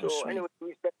 Right. So anyway,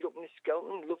 we stepped up in the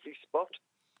Skelton, lovely spot.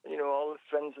 And, you know, all the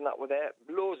friends and that were there,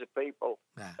 loads of people.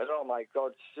 Yeah. And oh my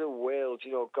God, Sue Wales,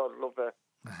 you know, God love her.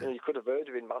 You know, you could have heard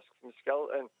her in Mask from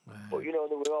Skelton. But, you know,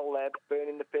 they were all there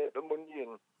burning the paper money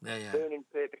and burning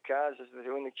paper cars as they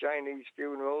do in the Chinese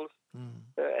funerals.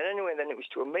 And anyway, then it was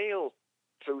to a meal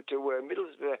through to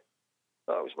Middlesbrough.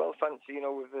 Oh, it was well fancy, you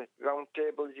know, with the round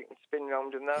tables you can spin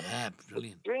round and that. Yeah,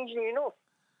 brilliant. But strangely enough,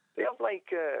 they have like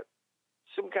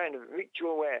some kind of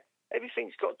ritual where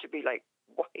everything's got to be like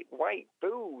white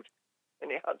food,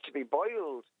 and it had to be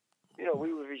boiled. You know,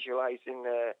 we were visualising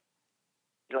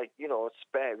like, you know,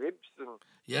 spare ribs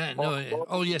and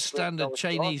all your standard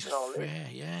Chinese fare,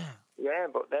 yeah,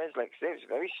 but there's like it was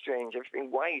very strange, everything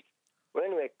white. Well,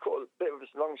 anyway, cut a bit of this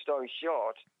long story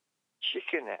short,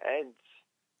 chicken heads.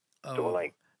 So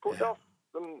like cut off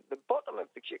from the bottom of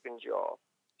the chicken jaw,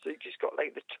 so you just got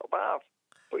like the top half,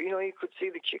 but you know you could see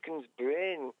the chicken's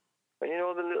brain, and you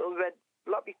know the little red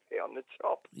floppy bit on the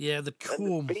top. Yeah, the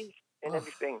comb and the beef and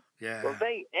everything. Yeah. Well,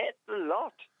 they ate a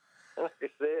lot. Like I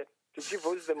say, to give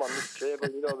us them on the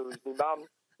table, you know, there was my mum,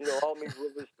 you know, all my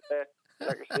brothers there.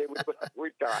 Like I say,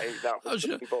 we died.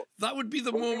 That would be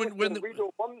the moment when we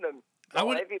don't want them.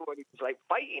 Everybody was like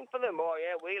fighting for them. Oh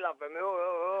yeah, we'll have them.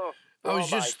 I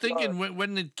was just thinking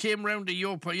when it came round to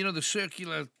your part, you know, the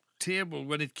circular table,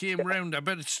 when it came round, I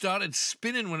bet it started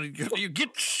spinning when it got you.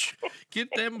 Get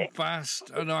them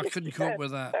fast. Oh no, I couldn't cope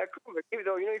with that. I couldn't believe it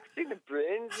though. You know, you could see the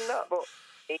brains and that, but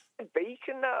the beak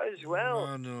and that as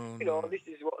well. No, you know, this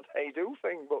is what they do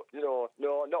thing, but no,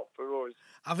 not for us.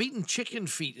 I've eaten chicken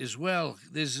feet as well.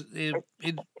 There's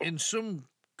in some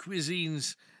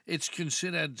cuisines, it's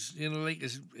considered, like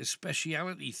a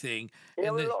speciality thing. Yeah,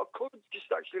 a lot of cooks just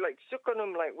actually like suck on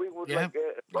them like we would like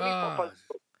a lollipop.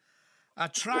 I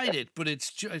tried it, but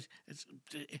it's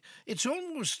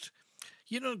almost,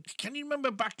 can you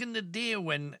remember back in the day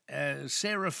when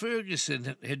Sarah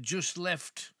Ferguson had just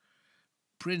left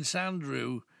Prince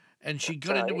Andrew and she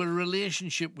got into a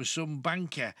relationship with some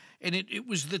banker, and it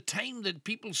was the time that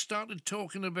people started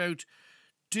talking about,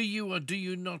 do you or do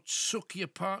you not suck your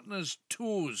partner's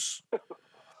toes?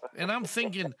 And I'm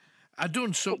thinking, I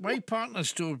don't suck my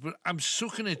partner's toes, but I'm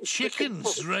sucking a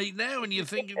chicken's right now, and you're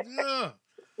thinking, oh,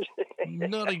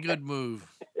 not a good move.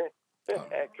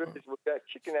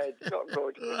 Chicken heads, not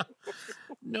good.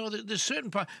 No, there's certain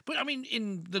part, but I mean,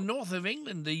 in the north of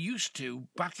England, they used to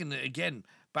back in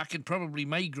probably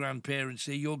my grandparents'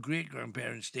 day, your great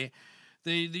grandparents' day,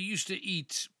 they used to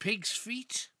eat pig's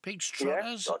feet, pig's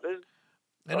trotters,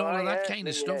 and all of that kind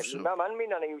of stuff. So, Mum and me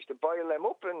nanny used to boil them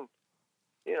up and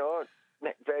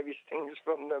make various things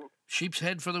from them. Sheep's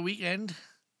head for the weekend.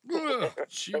 Oh,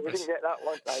 we didn't get that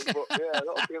one time, but a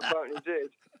lot of people apparently did.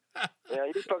 Yeah,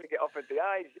 you'd probably get offered the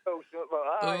eyes. Oh,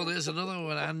 there's another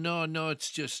one. No, it's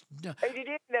just... No. Hey, did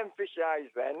you eat them fish eyes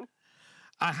then?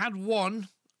 I had one,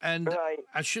 and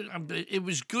I should. It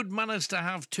was good manners to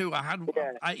have two. I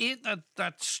ate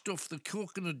that stuff, the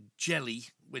coconut jelly,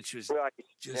 which was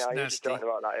just nasty. You were talking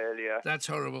about that earlier. That's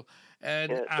horrible.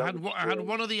 And I had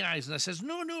one of the eyes, and I says,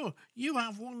 no, you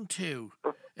have one too.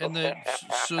 And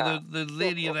the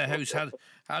lady of the house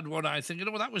had one eye, thinking,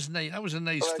 oh, that was nice. That was a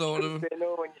nice thought of him. Say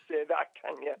no when you say that,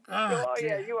 can you?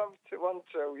 Yeah, you have one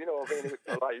too. Being a bit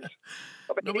polite.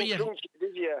 But you didn't crunch it,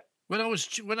 did you?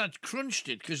 When I crunched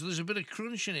it, because there's a bit of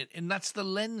crunch in it, and that's the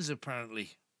lens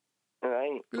apparently.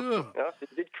 Right. If you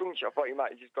did crunch, I thought you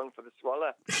might have just gone for the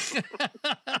swallow.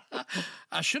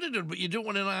 I should have done, but you don't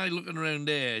want an eye looking around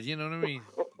there. You know what I mean?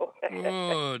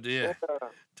 Oh dear,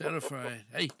 terrifying.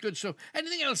 Hey, good stuff.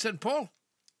 Anything else then, Paul?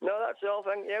 No, that's all.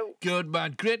 Thank you. Good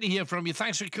man. Great to hear from you.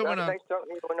 Thanks for coming on. Thanks for talking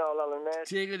to you and all, Alan, mate.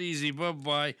 Take it easy.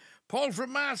 Bye-bye. Paul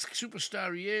from Mask,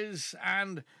 superstar he is,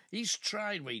 and he's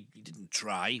tried. Well, he didn't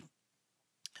try,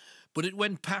 but it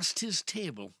went past his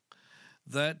table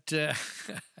that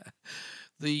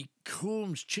the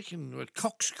Combs chicken, or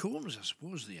Cox Combs, I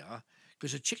suppose they are,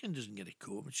 because a chicken doesn't get a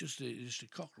comb, it's just a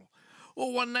cockerel.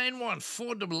 0191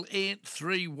 488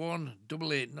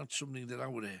 3188, not something that I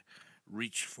would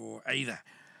reach for either.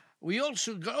 We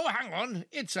also go, hang on,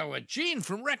 it's our Jean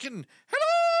from Wrekin.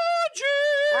 Hello,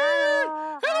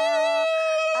 Jean!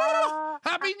 Hello!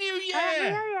 Happy New Year! Happy New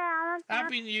Year, Alan.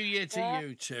 Happy New Year to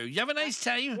you too. You have a nice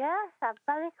time? Yes, I'm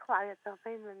very quiet up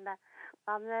in the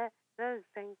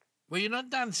thing. Were you not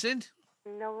dancing?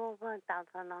 No, we weren't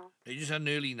dancing, no. You just had an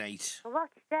early night. I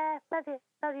watched very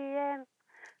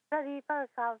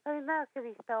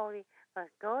Mercury story. Was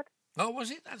good. Oh,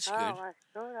 was it? That's good. Oh, was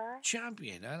good,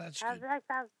 Champion, that's good. good. Like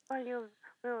that when you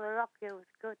were rock, it was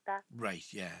good, that. Right,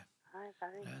 yeah. Very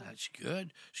good. That's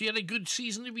good. So you had a good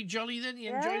season to be jolly then?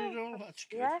 You enjoyed it all? That's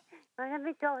good. Yeah, I had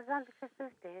my daughter's on the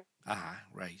Christmas Day.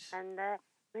 Right. And my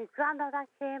granddaughter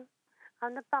came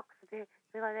on the box day.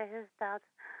 We were at his dad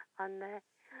on the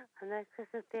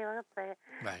Christmas Day on the play.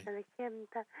 Right. And they came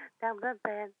down the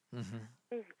bed. Mm-hmm.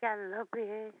 She's got lovely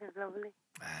hair. She's lovely.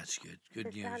 That's good.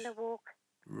 Good she's news. She's on the walk.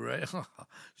 Right.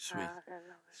 Sweet.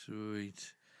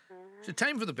 Sweet. It's a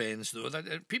time for the bands, though.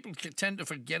 That people tend to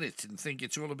forget it and think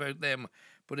it's all about them,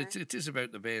 but it is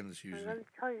about the bands usually.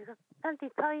 Plenty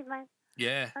time, man.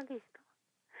 Yeah. Plenty stuff.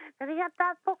 Did you get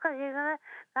that book?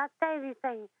 That daily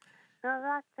thing?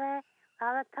 No, that's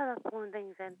all the telephone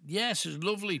things in. Yes, it's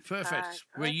lovely, perfect.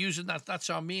 We're using that. That's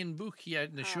our main book here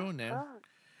in the show now.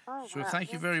 So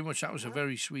thank you very much. That was a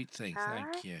very sweet thing.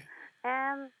 Thank you.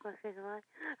 I'm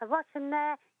watching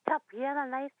Top Gear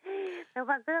tonight. There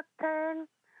was a turn.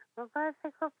 We're going to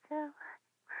pick up to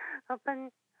up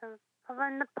in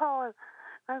Nepal.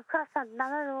 Across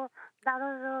another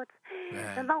road.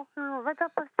 Yeah. The mountain right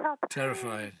up the top.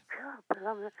 Terrifying.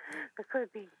 God, I could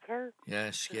have been killed.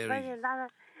 Yeah, scary.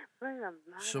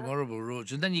 Some horrible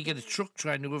roads. And then you get a truck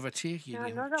trying to overtake you.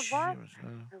 Another one.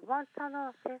 One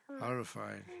tunnel.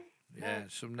 Horrifying. Yeah,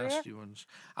 some nasty ones.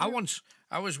 I was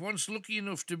once lucky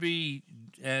enough to be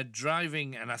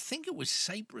driving, and I think it was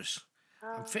Cyprus.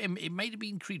 It might have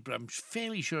been Crete, but I'm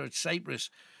fairly sure it's Cyprus.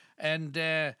 And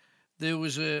there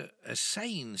was a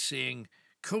sign saying,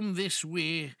 "Come this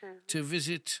way to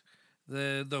visit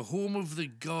the home of the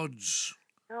gods."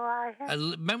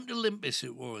 Mount Olympus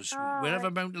it was,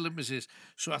 wherever Mount Olympus is.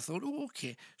 So I thought, oh,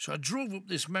 okay. So I drove up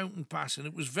this mountain pass, and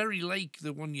it was very like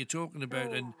the one you're talking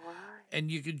about,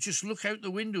 and you could just look out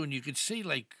the window and you could see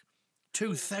like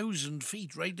 2,000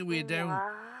 feet right the way down.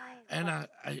 And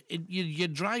you're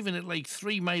driving at like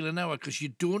 3 miles an hour because you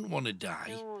don't want to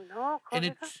die.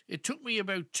 And it took me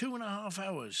about 2.5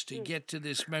 hours to get to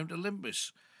this Mount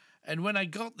Olympus. And when I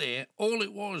got there, all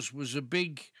it was a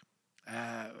big,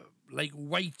 like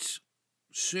white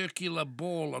circular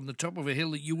ball on the top of a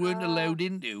hill that you weren't allowed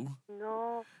into.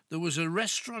 No. There was a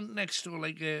restaurant next door,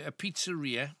 like a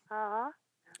pizzeria.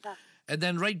 And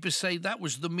then right beside that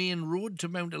was the main road to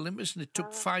Mount Olympus, and it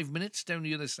took 5 minutes down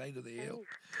the other side of the hill.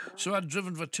 So I'd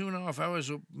driven for 2.5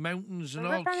 hours up mountains and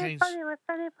all kinds.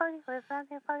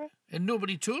 And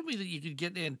nobody told me that you could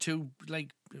get there in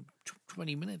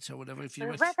 20 minutes or whatever. If you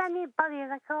was there anybody in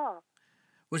the car?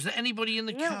 Was there anybody in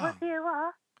the car? Was you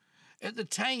what? At the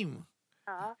time.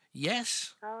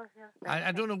 Yes. Oh,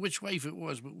 I don't know which wife it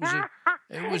was, but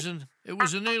it was an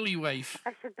early wife.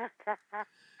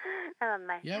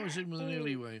 Yeah, it was in with an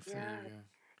early wife. There you go.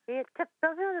 He tipped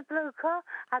over the blue car.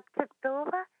 I tipped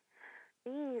over.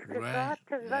 The car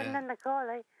was running in the car.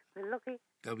 Like, we're lucky.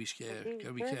 Gotta be scared.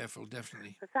 Gotta be careful,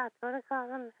 definitely. That's what I call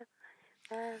them.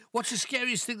 What's the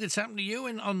scariest thing that's happened to you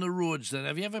on the roads then?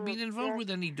 Have you ever been involved with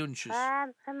any dunches? I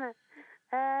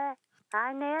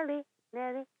nearly.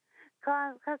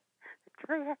 Cause a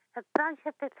branch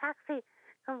of the taxi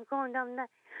come going down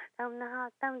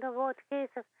the road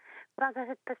cases. Brother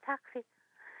hit the taxi.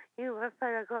 You were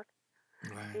very good.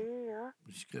 Right. Yeah.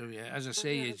 It's good, yeah. As I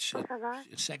say, it's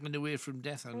a second away from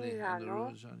death on the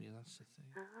roads, aren't you? That's the thing.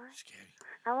 Scary.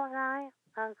 I'm going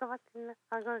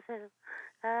to say,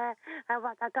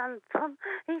 what Donald Trump,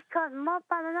 he's got more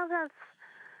than another.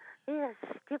 He's a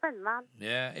stupid man.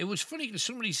 Yeah, it was funny because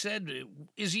somebody said,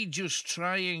 is he just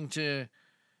trying to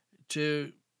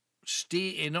stay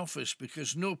in office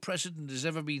because no president has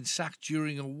ever been sacked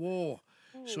during a war?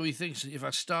 So he thinks if I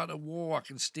start a war, I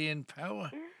can stay in power.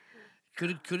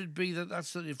 Could it be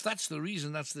if that's the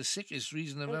reason, that's the sickest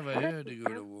reason I've ever heard to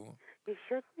go to war? You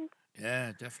shouldn't.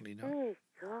 Yeah, definitely not. Oh,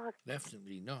 God.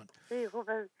 Definitely not. The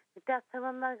death of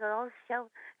a man got all shout,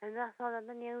 and that's all in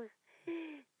the news.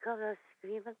 God, they're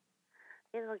screaming.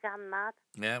 They were getting mad.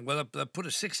 Yeah, well, they put a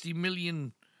 $60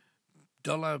 million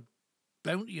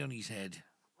bounty on his head.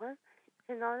 Well,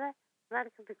 you know that?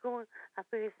 Americans are going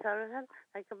after his service,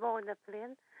 like a boy in the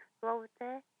plane, go out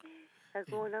there. They're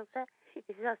going out there.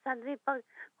 He's just sending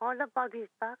all the bodies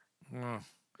back. Oh,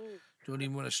 don't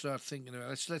even want to start thinking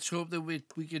about it. Let's hope that we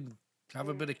can have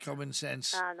a bit of common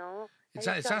sense. I know. It's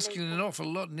asking an awful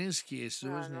lot in his case,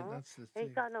 though, isn't it? That's the thing.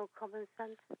 He's got no common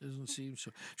sense. Doesn't seem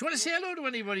so. Do you want to say hello to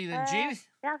anybody then, Jean?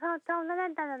 Yeah, I told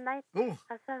them the night. Oh.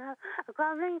 I said, I've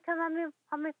got a ringtone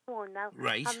on my phone now.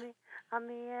 Right. On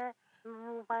my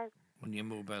mobile. On your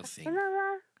mobile thing. You know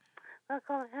what? We're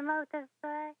calling him out this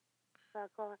way. We're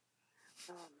going,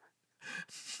 oh,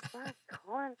 my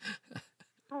God.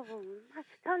 Oh, my.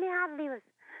 Tony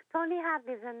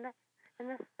Hadley's in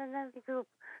the group.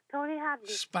 Tony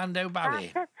Hadley. Spandau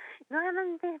Ballet. No, him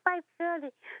and his wife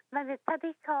Shirley. Maybe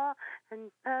Teddy Carr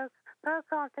and Pearl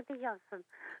Carr Teddy Johnson.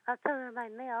 That's to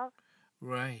remind me of.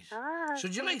 Right. So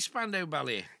do you like Spandau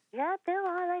Ballet? Yeah, I do.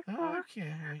 I like that. Okay.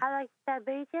 Right. I like their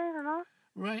BJs and all.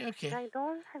 Right, okay. I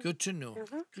don't. Good to know.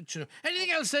 Mm-hmm. Good to know.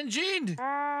 Anything else then, Jean?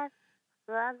 I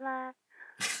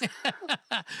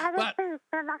just been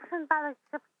an accident by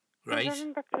the right.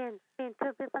 In the train, being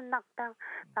 2 people knocked down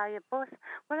by a bus.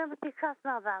 Whenever you cross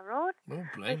that road, oh,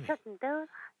 blame you shouldn't do that.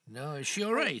 No, is she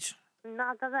all right?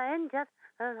 No, they're injured.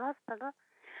 They're in hospital.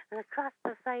 And they crossed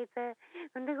beside there.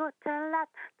 When they go to the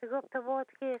left, they go up the road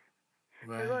gate.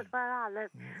 Right. They go to where I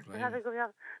live. They have to go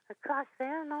up the cross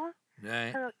there and all.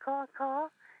 Right. So the car.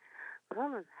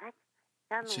 Woman, heck.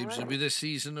 Seems to be the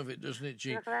season of it, doesn't it,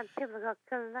 Jean?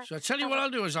 So I tell you what I'll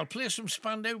do is I'll play some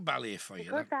Spandau Ballet for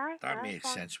you. That makes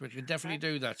sense. We can definitely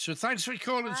do that. So thanks for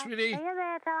calling, sweetie. See you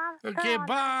later. Okay,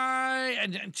 bye.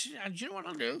 And you know what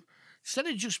I'll do? Instead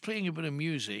of just playing a bit of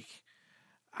music,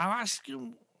 I'll ask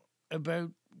them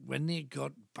about when they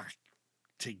got back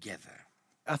together.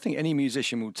 I think any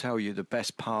musician will tell you the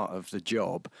best part of the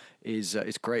job is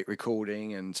it's great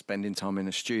recording and spending time in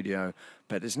the studio,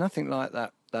 but there's nothing like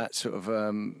that sort of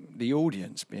the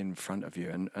audience being in front of you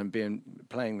and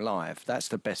playing live. That's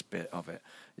the best bit of it.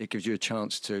 It gives you a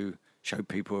chance to show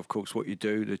people, of course, what you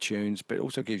do, the tunes, but it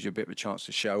also gives you a bit of a chance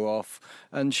to show off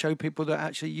and show people that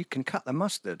actually you can cut the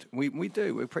mustard. We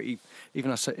do. We're pretty,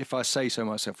 even if I say so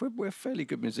myself, we're fairly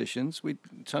good musicians.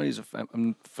 Tony's a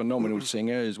phenomenal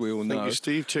singer, as we all know. Thank you,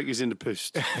 Steve. Check is in the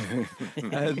post.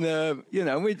 And, you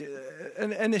know,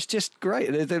 and it's just great.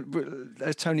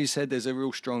 As Tony said, there's a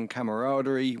real strong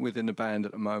camaraderie within the band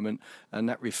at the moment, and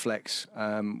that reflects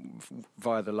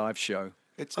via the live show.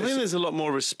 I think there's a lot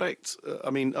more respect,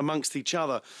 amongst each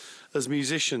other as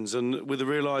musicians, and with the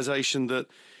realisation that,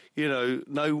 you know,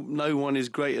 no one is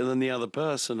greater than the other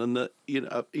person, and that,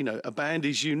 you know, a band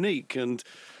is unique, and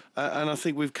I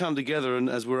think we've come together, and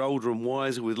as we're older and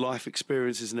wiser with life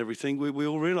experiences and everything, we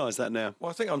all realise that now. Well,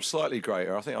 I think I'm slightly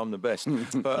greater. I think I'm the best.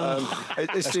 But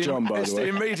that's John, by the way. The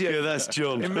immediate, yeah, that's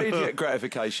John. Immediate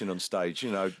gratification on stage.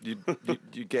 You know, you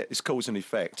get it's cause and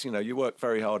effect. You know, you work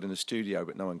very hard in the studio,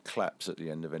 but no one claps at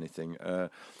the end of anything.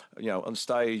 You know, on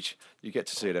stage, you get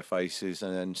to see their faces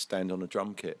and then stand on a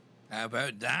drum kit. How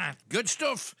about that? Good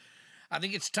stuff. I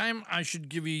think it's time I should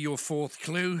give you your fourth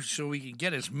clue so we can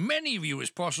get as many of you as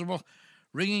possible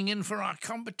ringing in for our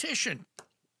competition.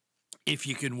 If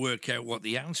you can work out what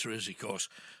the answer is, of course.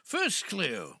 First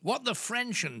clue, what the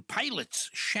French and pilots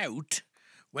shout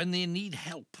when they need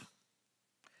help.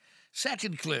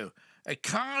 Second clue, a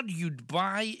card you'd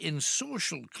buy in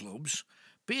social clubs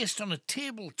based on a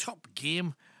tabletop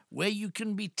game where you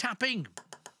can be tapping.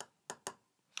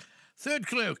 Third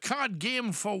clue, card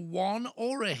game for one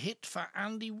or a hit for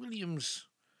Andy Williams.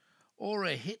 Or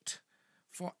a hit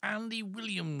for Andy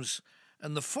Williams.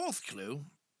 And the fourth clue,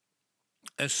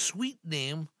 a sweet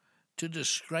name to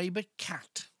describe a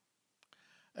cat.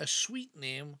 A sweet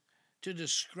name to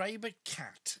describe a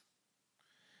cat.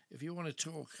 If you want to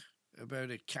talk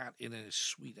about a cat in a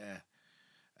sweeter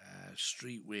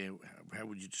street way, how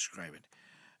would you describe it?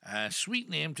 A sweet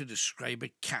name to describe a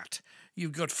cat.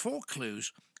 You've got 4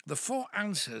 clues. The 4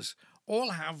 answers all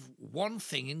have one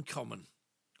thing in common.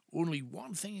 Only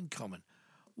one thing in common.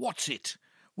 What's it?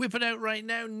 Whip it out right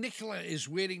now. Nicola is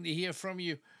waiting to hear from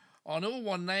you on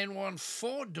 0191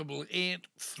 488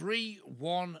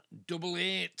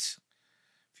 3188.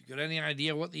 If you've got any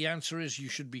idea what the answer is, you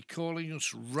should be calling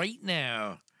us right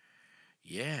now.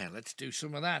 Yeah, let's do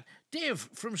some of that. Dave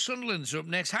from Sunderland's up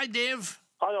next. Hi, Dave.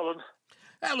 Hi, Alan.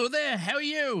 Hello there. How are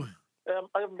you?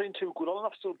 I haven't been too good, Alan.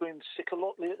 I've still been sick a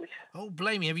lot lately. Oh,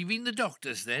 blimey. Have you been to the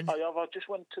doctors then? I have. I just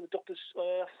went to the doctor's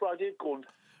Friday gone.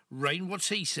 Right, what's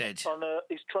he said? And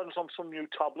he's trying us on some new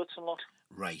tablets and that.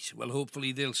 Right, well,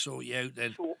 hopefully they'll sort you out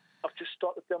then. So I've just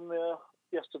started them there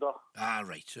yesterday. Ah,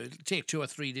 right, so it'll take 2 or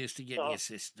 3 days to get in your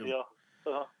system. Yeah.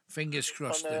 Fingers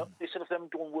crossed and, then. He said if them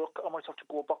don't work, I might have to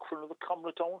go back for another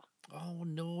camera down. Oh,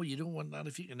 no, you don't want that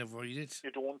if you can avoid it.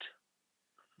 You don't.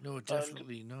 No,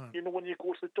 definitely not. You know, when you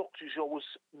go to the doctors, you're always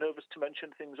nervous to mention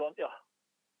things, aren't you?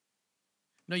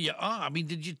 No, you are. I mean,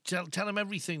 did you tell him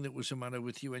everything that was the matter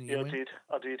with you when you went?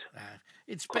 I did.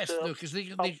 It's best, though, because they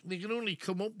can only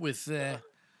come up with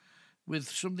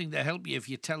something to help you if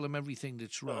you tell them everything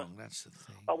that's wrong. That's the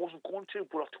thing. I wasn't going to,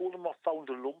 but I told him I found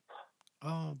a lump.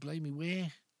 Oh, blame me,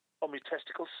 where? On my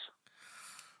testicles.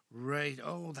 Right.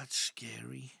 Oh, that's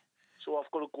scary. So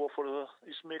I've got to go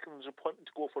he's making an appointment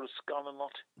to go for a scan and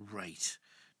that. Right.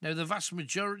 Now, the vast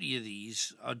majority of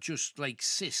these are just like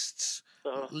cysts,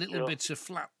 little bits of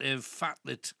fat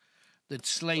that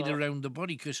slide around the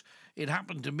body, because it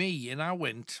happened to me, and I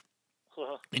went,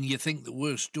 and you think the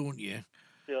worst, don't you?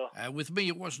 Yeah. With me,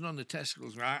 it wasn't on the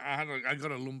testicles. I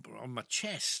got a lump on my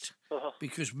chest,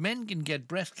 because men can get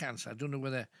breast cancer. I don't know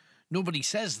whether... Nobody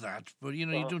says that, but, you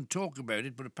know, you don't talk about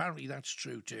it, but apparently that's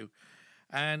true too.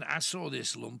 And I saw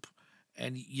this lump,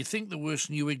 and you think the worst,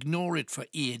 and you ignore it for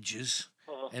ages,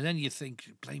 and then you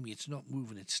think, blimey, it's not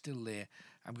moving, it's still there.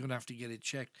 I'm going to have to get it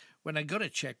checked. When I got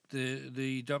it checked,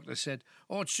 the doctor said,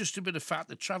 oh, it's just a bit of fat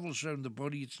that travels around the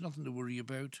body, it's nothing to worry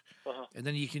about. And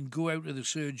then you can go out of the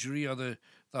surgery or the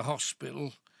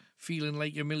hospital feeling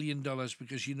like $1 million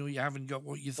because you know you haven't got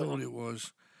what you thought it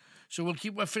was. So we'll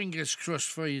keep our fingers crossed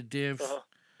for you, Dave.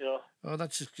 Yeah. Oh,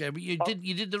 that's scary. But you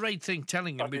did the right thing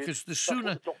telling him, because the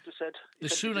sooner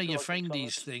you find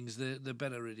these things, the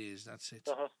better it is. That's it.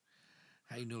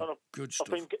 I know. Good stuff.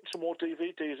 I've been getting some more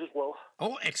DVDs as well.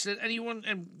 Oh, excellent. Anyone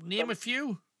name a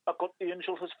few? I've got The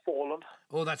Angel Has Fallen.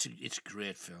 Oh, it's a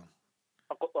great film.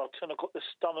 I've got that, and I've got the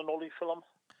Stan and Ollie film.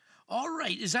 All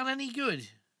right. Is that any good?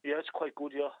 Yeah, it's quite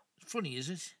good, yeah. Funny, is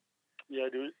it? Yeah,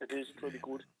 it is. It's really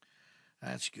good.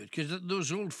 That's good, because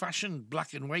those old-fashioned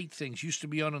black and white things used to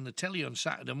be on the telly on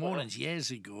Saturday mornings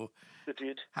years ago. They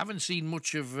did. Haven't seen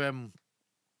much of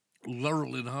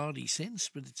Laurel and Hardy since,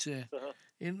 but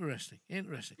Interesting.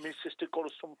 My sister got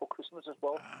us some for Christmas as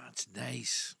well. Ah, it's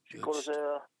nice. She got us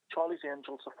Charlie's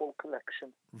Angels, a full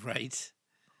collection. Right.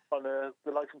 And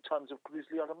The Life and Times of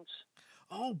Grizzly Adams.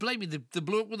 Oh, blimey, the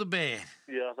bloke with the bear.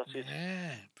 Yeah, that's it.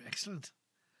 Yeah, excellent.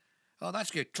 Oh,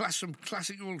 that's good. Some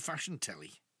classic old-fashioned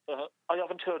telly. I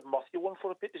haven't heard Matthew one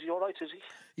for a bit. Is he all right, is he?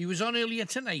 He was on earlier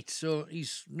tonight, so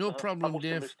he's no problem,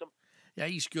 Dave. Missed him. Yeah,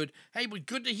 he's good. Hey, but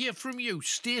good to hear from you.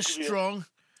 Stay strong.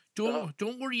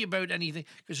 Don't worry about anything,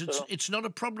 because it's not a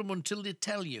problem until they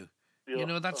tell you. Yeah. You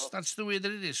know, that's the way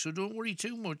that it is, so don't worry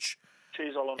too much.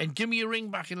 Cheers, Alan. And give me a ring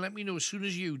back and let me know as soon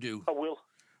as you do. I will.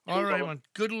 All right, Alan. man.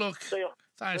 Good luck. See ya.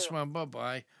 Thanks, See ya. man.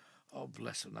 Bye-bye. Oh,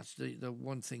 bless him. That's the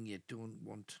one thing you don't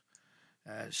want.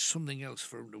 Something else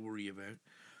for him to worry about.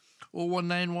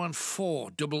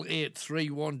 01914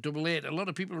 883188. A lot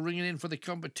of people are ringing in for the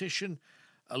competition.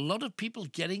 A lot of people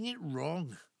getting it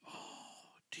wrong.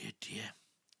 Oh, dear.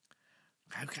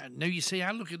 Now you say,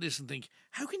 I look at this and think,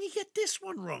 how can you get this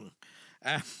one wrong?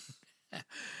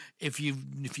 If you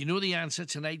know the answer,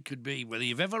 tonight could be, whether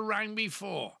you've ever rang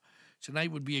before,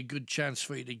 tonight would be a good chance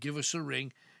for you to give us a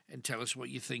ring and tell us what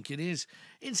you think it is.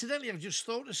 Incidentally, I've just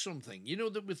thought of something. You know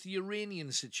that with the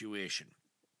Iranian situation,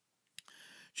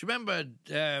 do you remember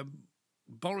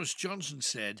Boris Johnson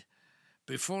said,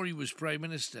 before he was Prime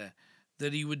Minister,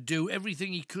 that he would do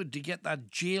everything he could to get that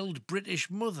jailed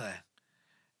British mother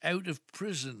out of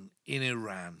prison in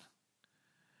Iran?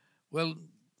 Well,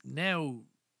 now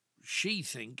she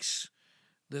thinks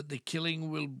that the killing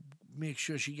will make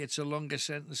sure she gets a longer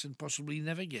sentence and possibly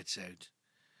never gets out.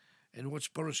 And what's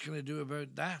Boris going to do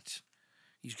about that?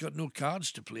 He's got no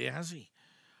cards to play, has he?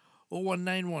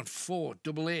 01914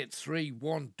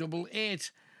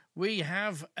 883188. We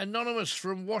have Anonymous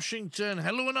from Washington.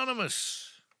 Hello,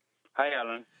 Anonymous. Hi,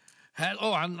 Alan.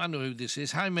 Hello, I know who this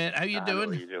is. Hi, mate. How you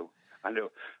doing? I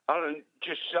know. Alan,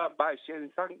 just start by saying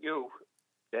thank you.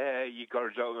 You got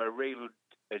us out of a real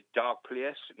dark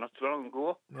place not too long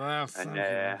ago. Well, thank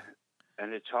you.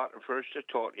 And it's hard for us to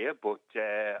talk to you, but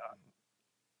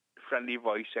friendly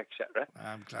voice, etc.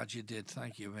 I'm glad you did.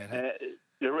 Thank you, mate.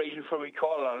 The reason for me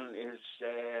call on is,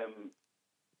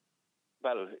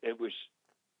 it was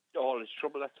all this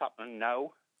trouble that's happening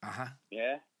now. Uh-huh.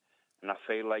 Yeah. And I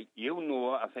feel like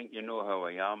I think you know how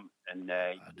I am. And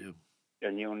I do.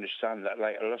 And you understand that,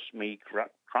 like, I lost my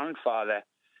grandfather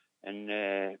and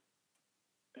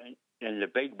the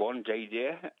big one died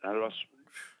there. And I lost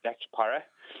ex-para.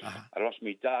 Uh-huh. I lost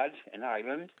my dad in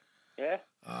Ireland. Yeah.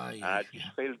 And I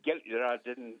just feel guilty that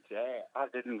I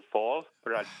didn't fall,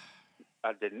 but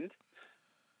I didn't.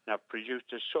 And I've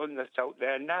produced a son that's out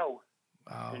there now.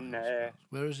 Oh, and,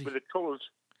 where is he? With the tools.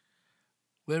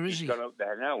 Where is he? He's gone out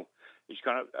there now. He's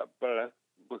gone out, but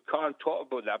we can't talk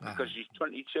about that because he's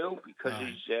 22. Because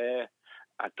he's,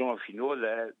 I don't know if you know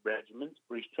the regiment,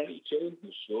 but he's 22.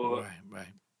 So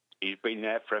right. He's been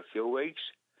there for a few weeks.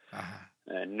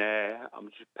 And I'm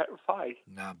just petrified.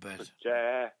 Nah, bet. But,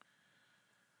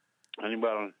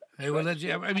 Hey, well,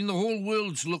 I mean, the whole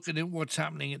world's looking at what's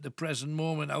happening at the present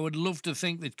moment. I would love to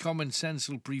think that common sense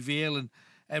will prevail and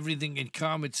everything can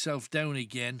calm itself down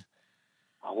again.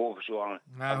 I hope so.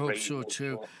 I hope so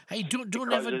too. Hey,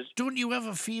 don't you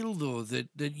ever feel though that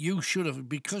you should have,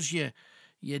 because your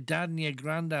dad and your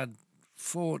granddad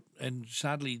fought and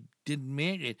sadly didn't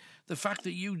make it, the fact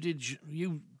that you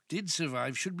did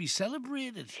survive should be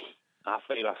celebrated. I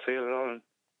feel it on.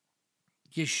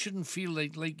 You shouldn't feel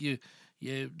like you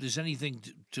there's anything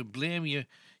to blame you.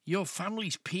 Your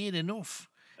family's paid enough.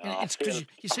 It's because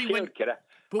you see when.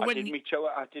 But I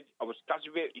was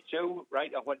graduated too,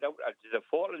 right? I went out. I did the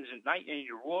Falklands at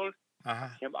 19-year-old. I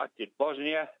did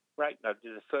Bosnia, right? I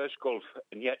did the first Gulf,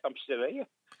 and yet I'm still here.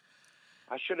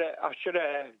 I should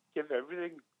have given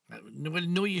everything. Well,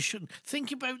 no, you shouldn't.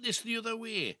 Think about this the other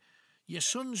way. Your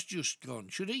son's just gone.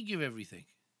 Should he give everything?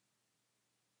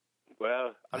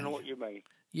 Well, I know what you mean.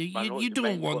 You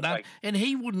don't want that, and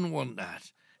he wouldn't want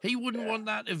that. He wouldn't want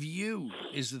that of you,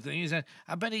 is the thing.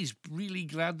 I bet he's really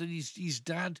glad that his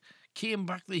dad came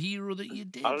back the hero that you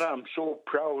did. I'm so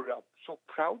proud. I'm so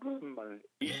proud of him, man.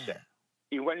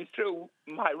 He went through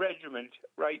my regiment,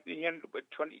 right? He ended up with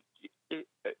 20. I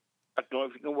don't know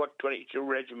if you know what 22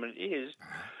 regiment is,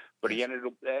 but he ended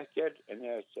up there, kid. And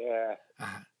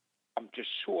I'm just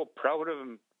so proud of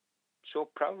him. So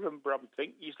proud of him, but I'm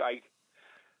thinking he's like,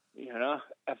 you know,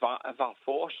 if I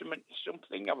force him into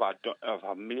something, if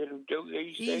I made him do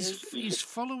these things, he's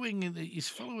following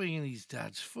in his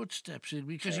dad's footsteps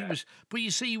because he was. But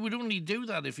you see, he would only do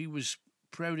that if he was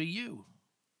proud of you.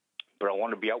 But I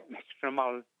want to be out next to him,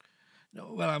 Alan.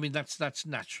 No, well, I mean that's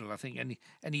natural. I think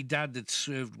any dad that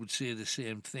served would say the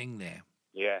same thing there.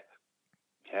 Yeah.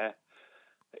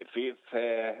 if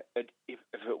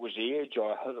it was the age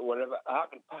or whatever, I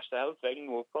can pass the health thing,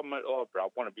 no problem at all. But I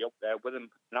want to be up there with him,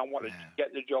 and I want to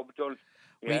get the job done.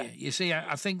 Yeah. Well, you see,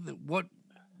 I think that what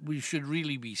we should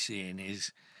really be saying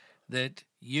is that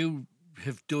you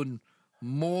have done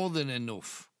more than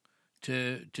enough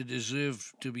to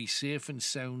deserve to be safe and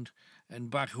sound and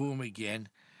back home again.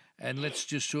 And let's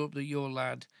just hope that your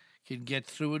lad can get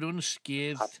through it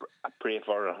unscathed. I pray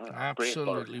for her.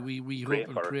 Absolutely. We hope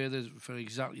and pray for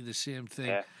exactly the same thing.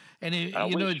 Yeah. And I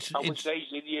wish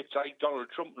these idiots like Donald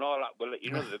Trump and all that, well,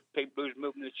 you know, the people who's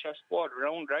moving the chessboard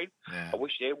around, right? Yeah. I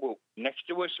wish they were next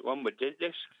to us when we did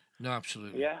this. No,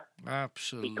 absolutely. Yeah.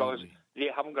 Absolutely. Because they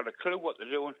haven't got a clue what they're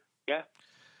doing. Yeah.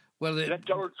 Well, let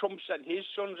Donald Trump send his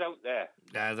sons out there.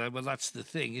 Well, that's the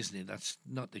thing, isn't it? That's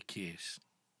not the case.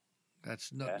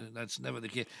 That's not. Yeah. That's never the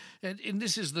case. And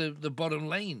this is the bottom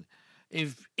line.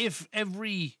 If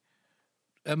every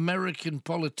American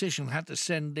politician had to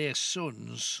send their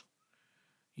sons,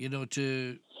 you know,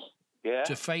 to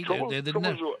fight out there,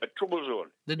 a trouble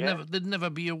zone. There'd never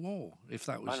be a war if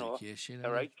that was the case. You know,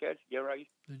 you're right, kid. You're right.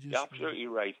 You're absolutely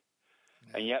right.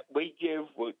 And yet we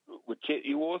take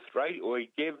the oath, right?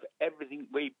 We give everything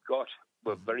we've got.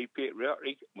 We're very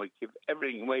patriotic. We give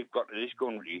everything we've got to this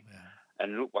country. Yeah.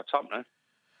 And look what's happening.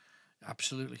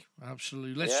 Absolutely.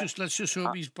 Let's just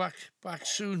hope he's back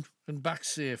soon and back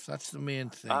safe. That's the main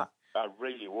thing. I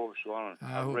really hope so, Alan.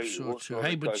 I hope so too.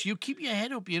 Hey, but you keep your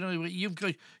head up. You know, you've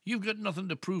got nothing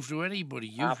to prove to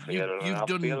anybody. I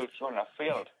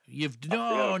failed.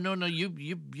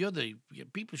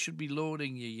 People should be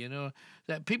lauding you. You know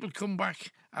that people come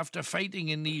back after fighting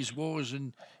in these wars,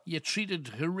 and you're treated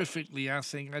horrifically. I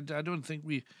think I don't think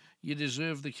you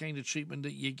deserve the kind of treatment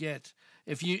that you get.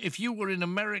 If you were in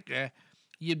America,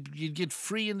 you'd get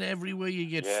free in everywhere, you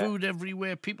get food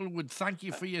everywhere, people would thank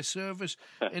you for your service,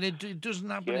 and it doesn't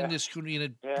happen in this country, and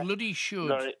it bloody should.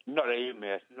 Not here,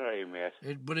 mate.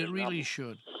 But it really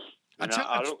should. I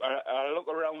look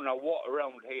around and I walk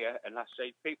around here, and I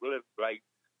see people like,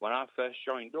 when I first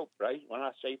joined up, right, when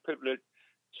I see people that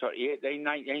sort of 18,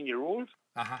 19-year-olds,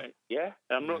 and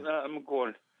I'm looking at them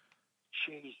going,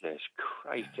 Jesus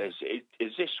Christ,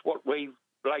 is this what we've,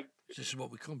 like... This is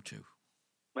what we come to.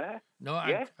 No,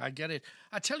 I get it.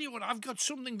 I tell you what, I've got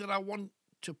something that I want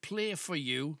to play for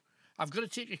you. I've got to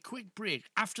take a quick break.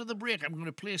 After the break, I'm going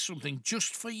to play something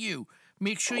just for you.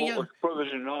 Make sure you...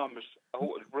 Brothers in Arms.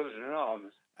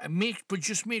 But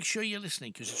just make sure you're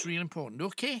listening, because it's real important,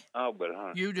 okay? I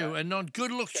will. You do. And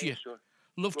good luck to you.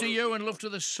 Love to you and love to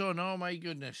the son. Oh, my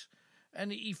goodness.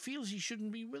 And he feels he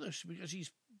shouldn't be with us because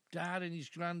his dad and his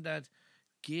granddad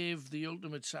gave the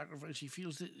ultimate sacrifice. He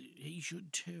feels that he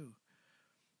should too.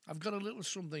 I've got a little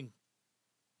something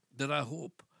that I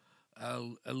hope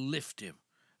I'll lift him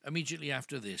immediately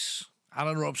after this.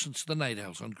 Alan Robson to the Night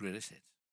Owls on Greatest Hits.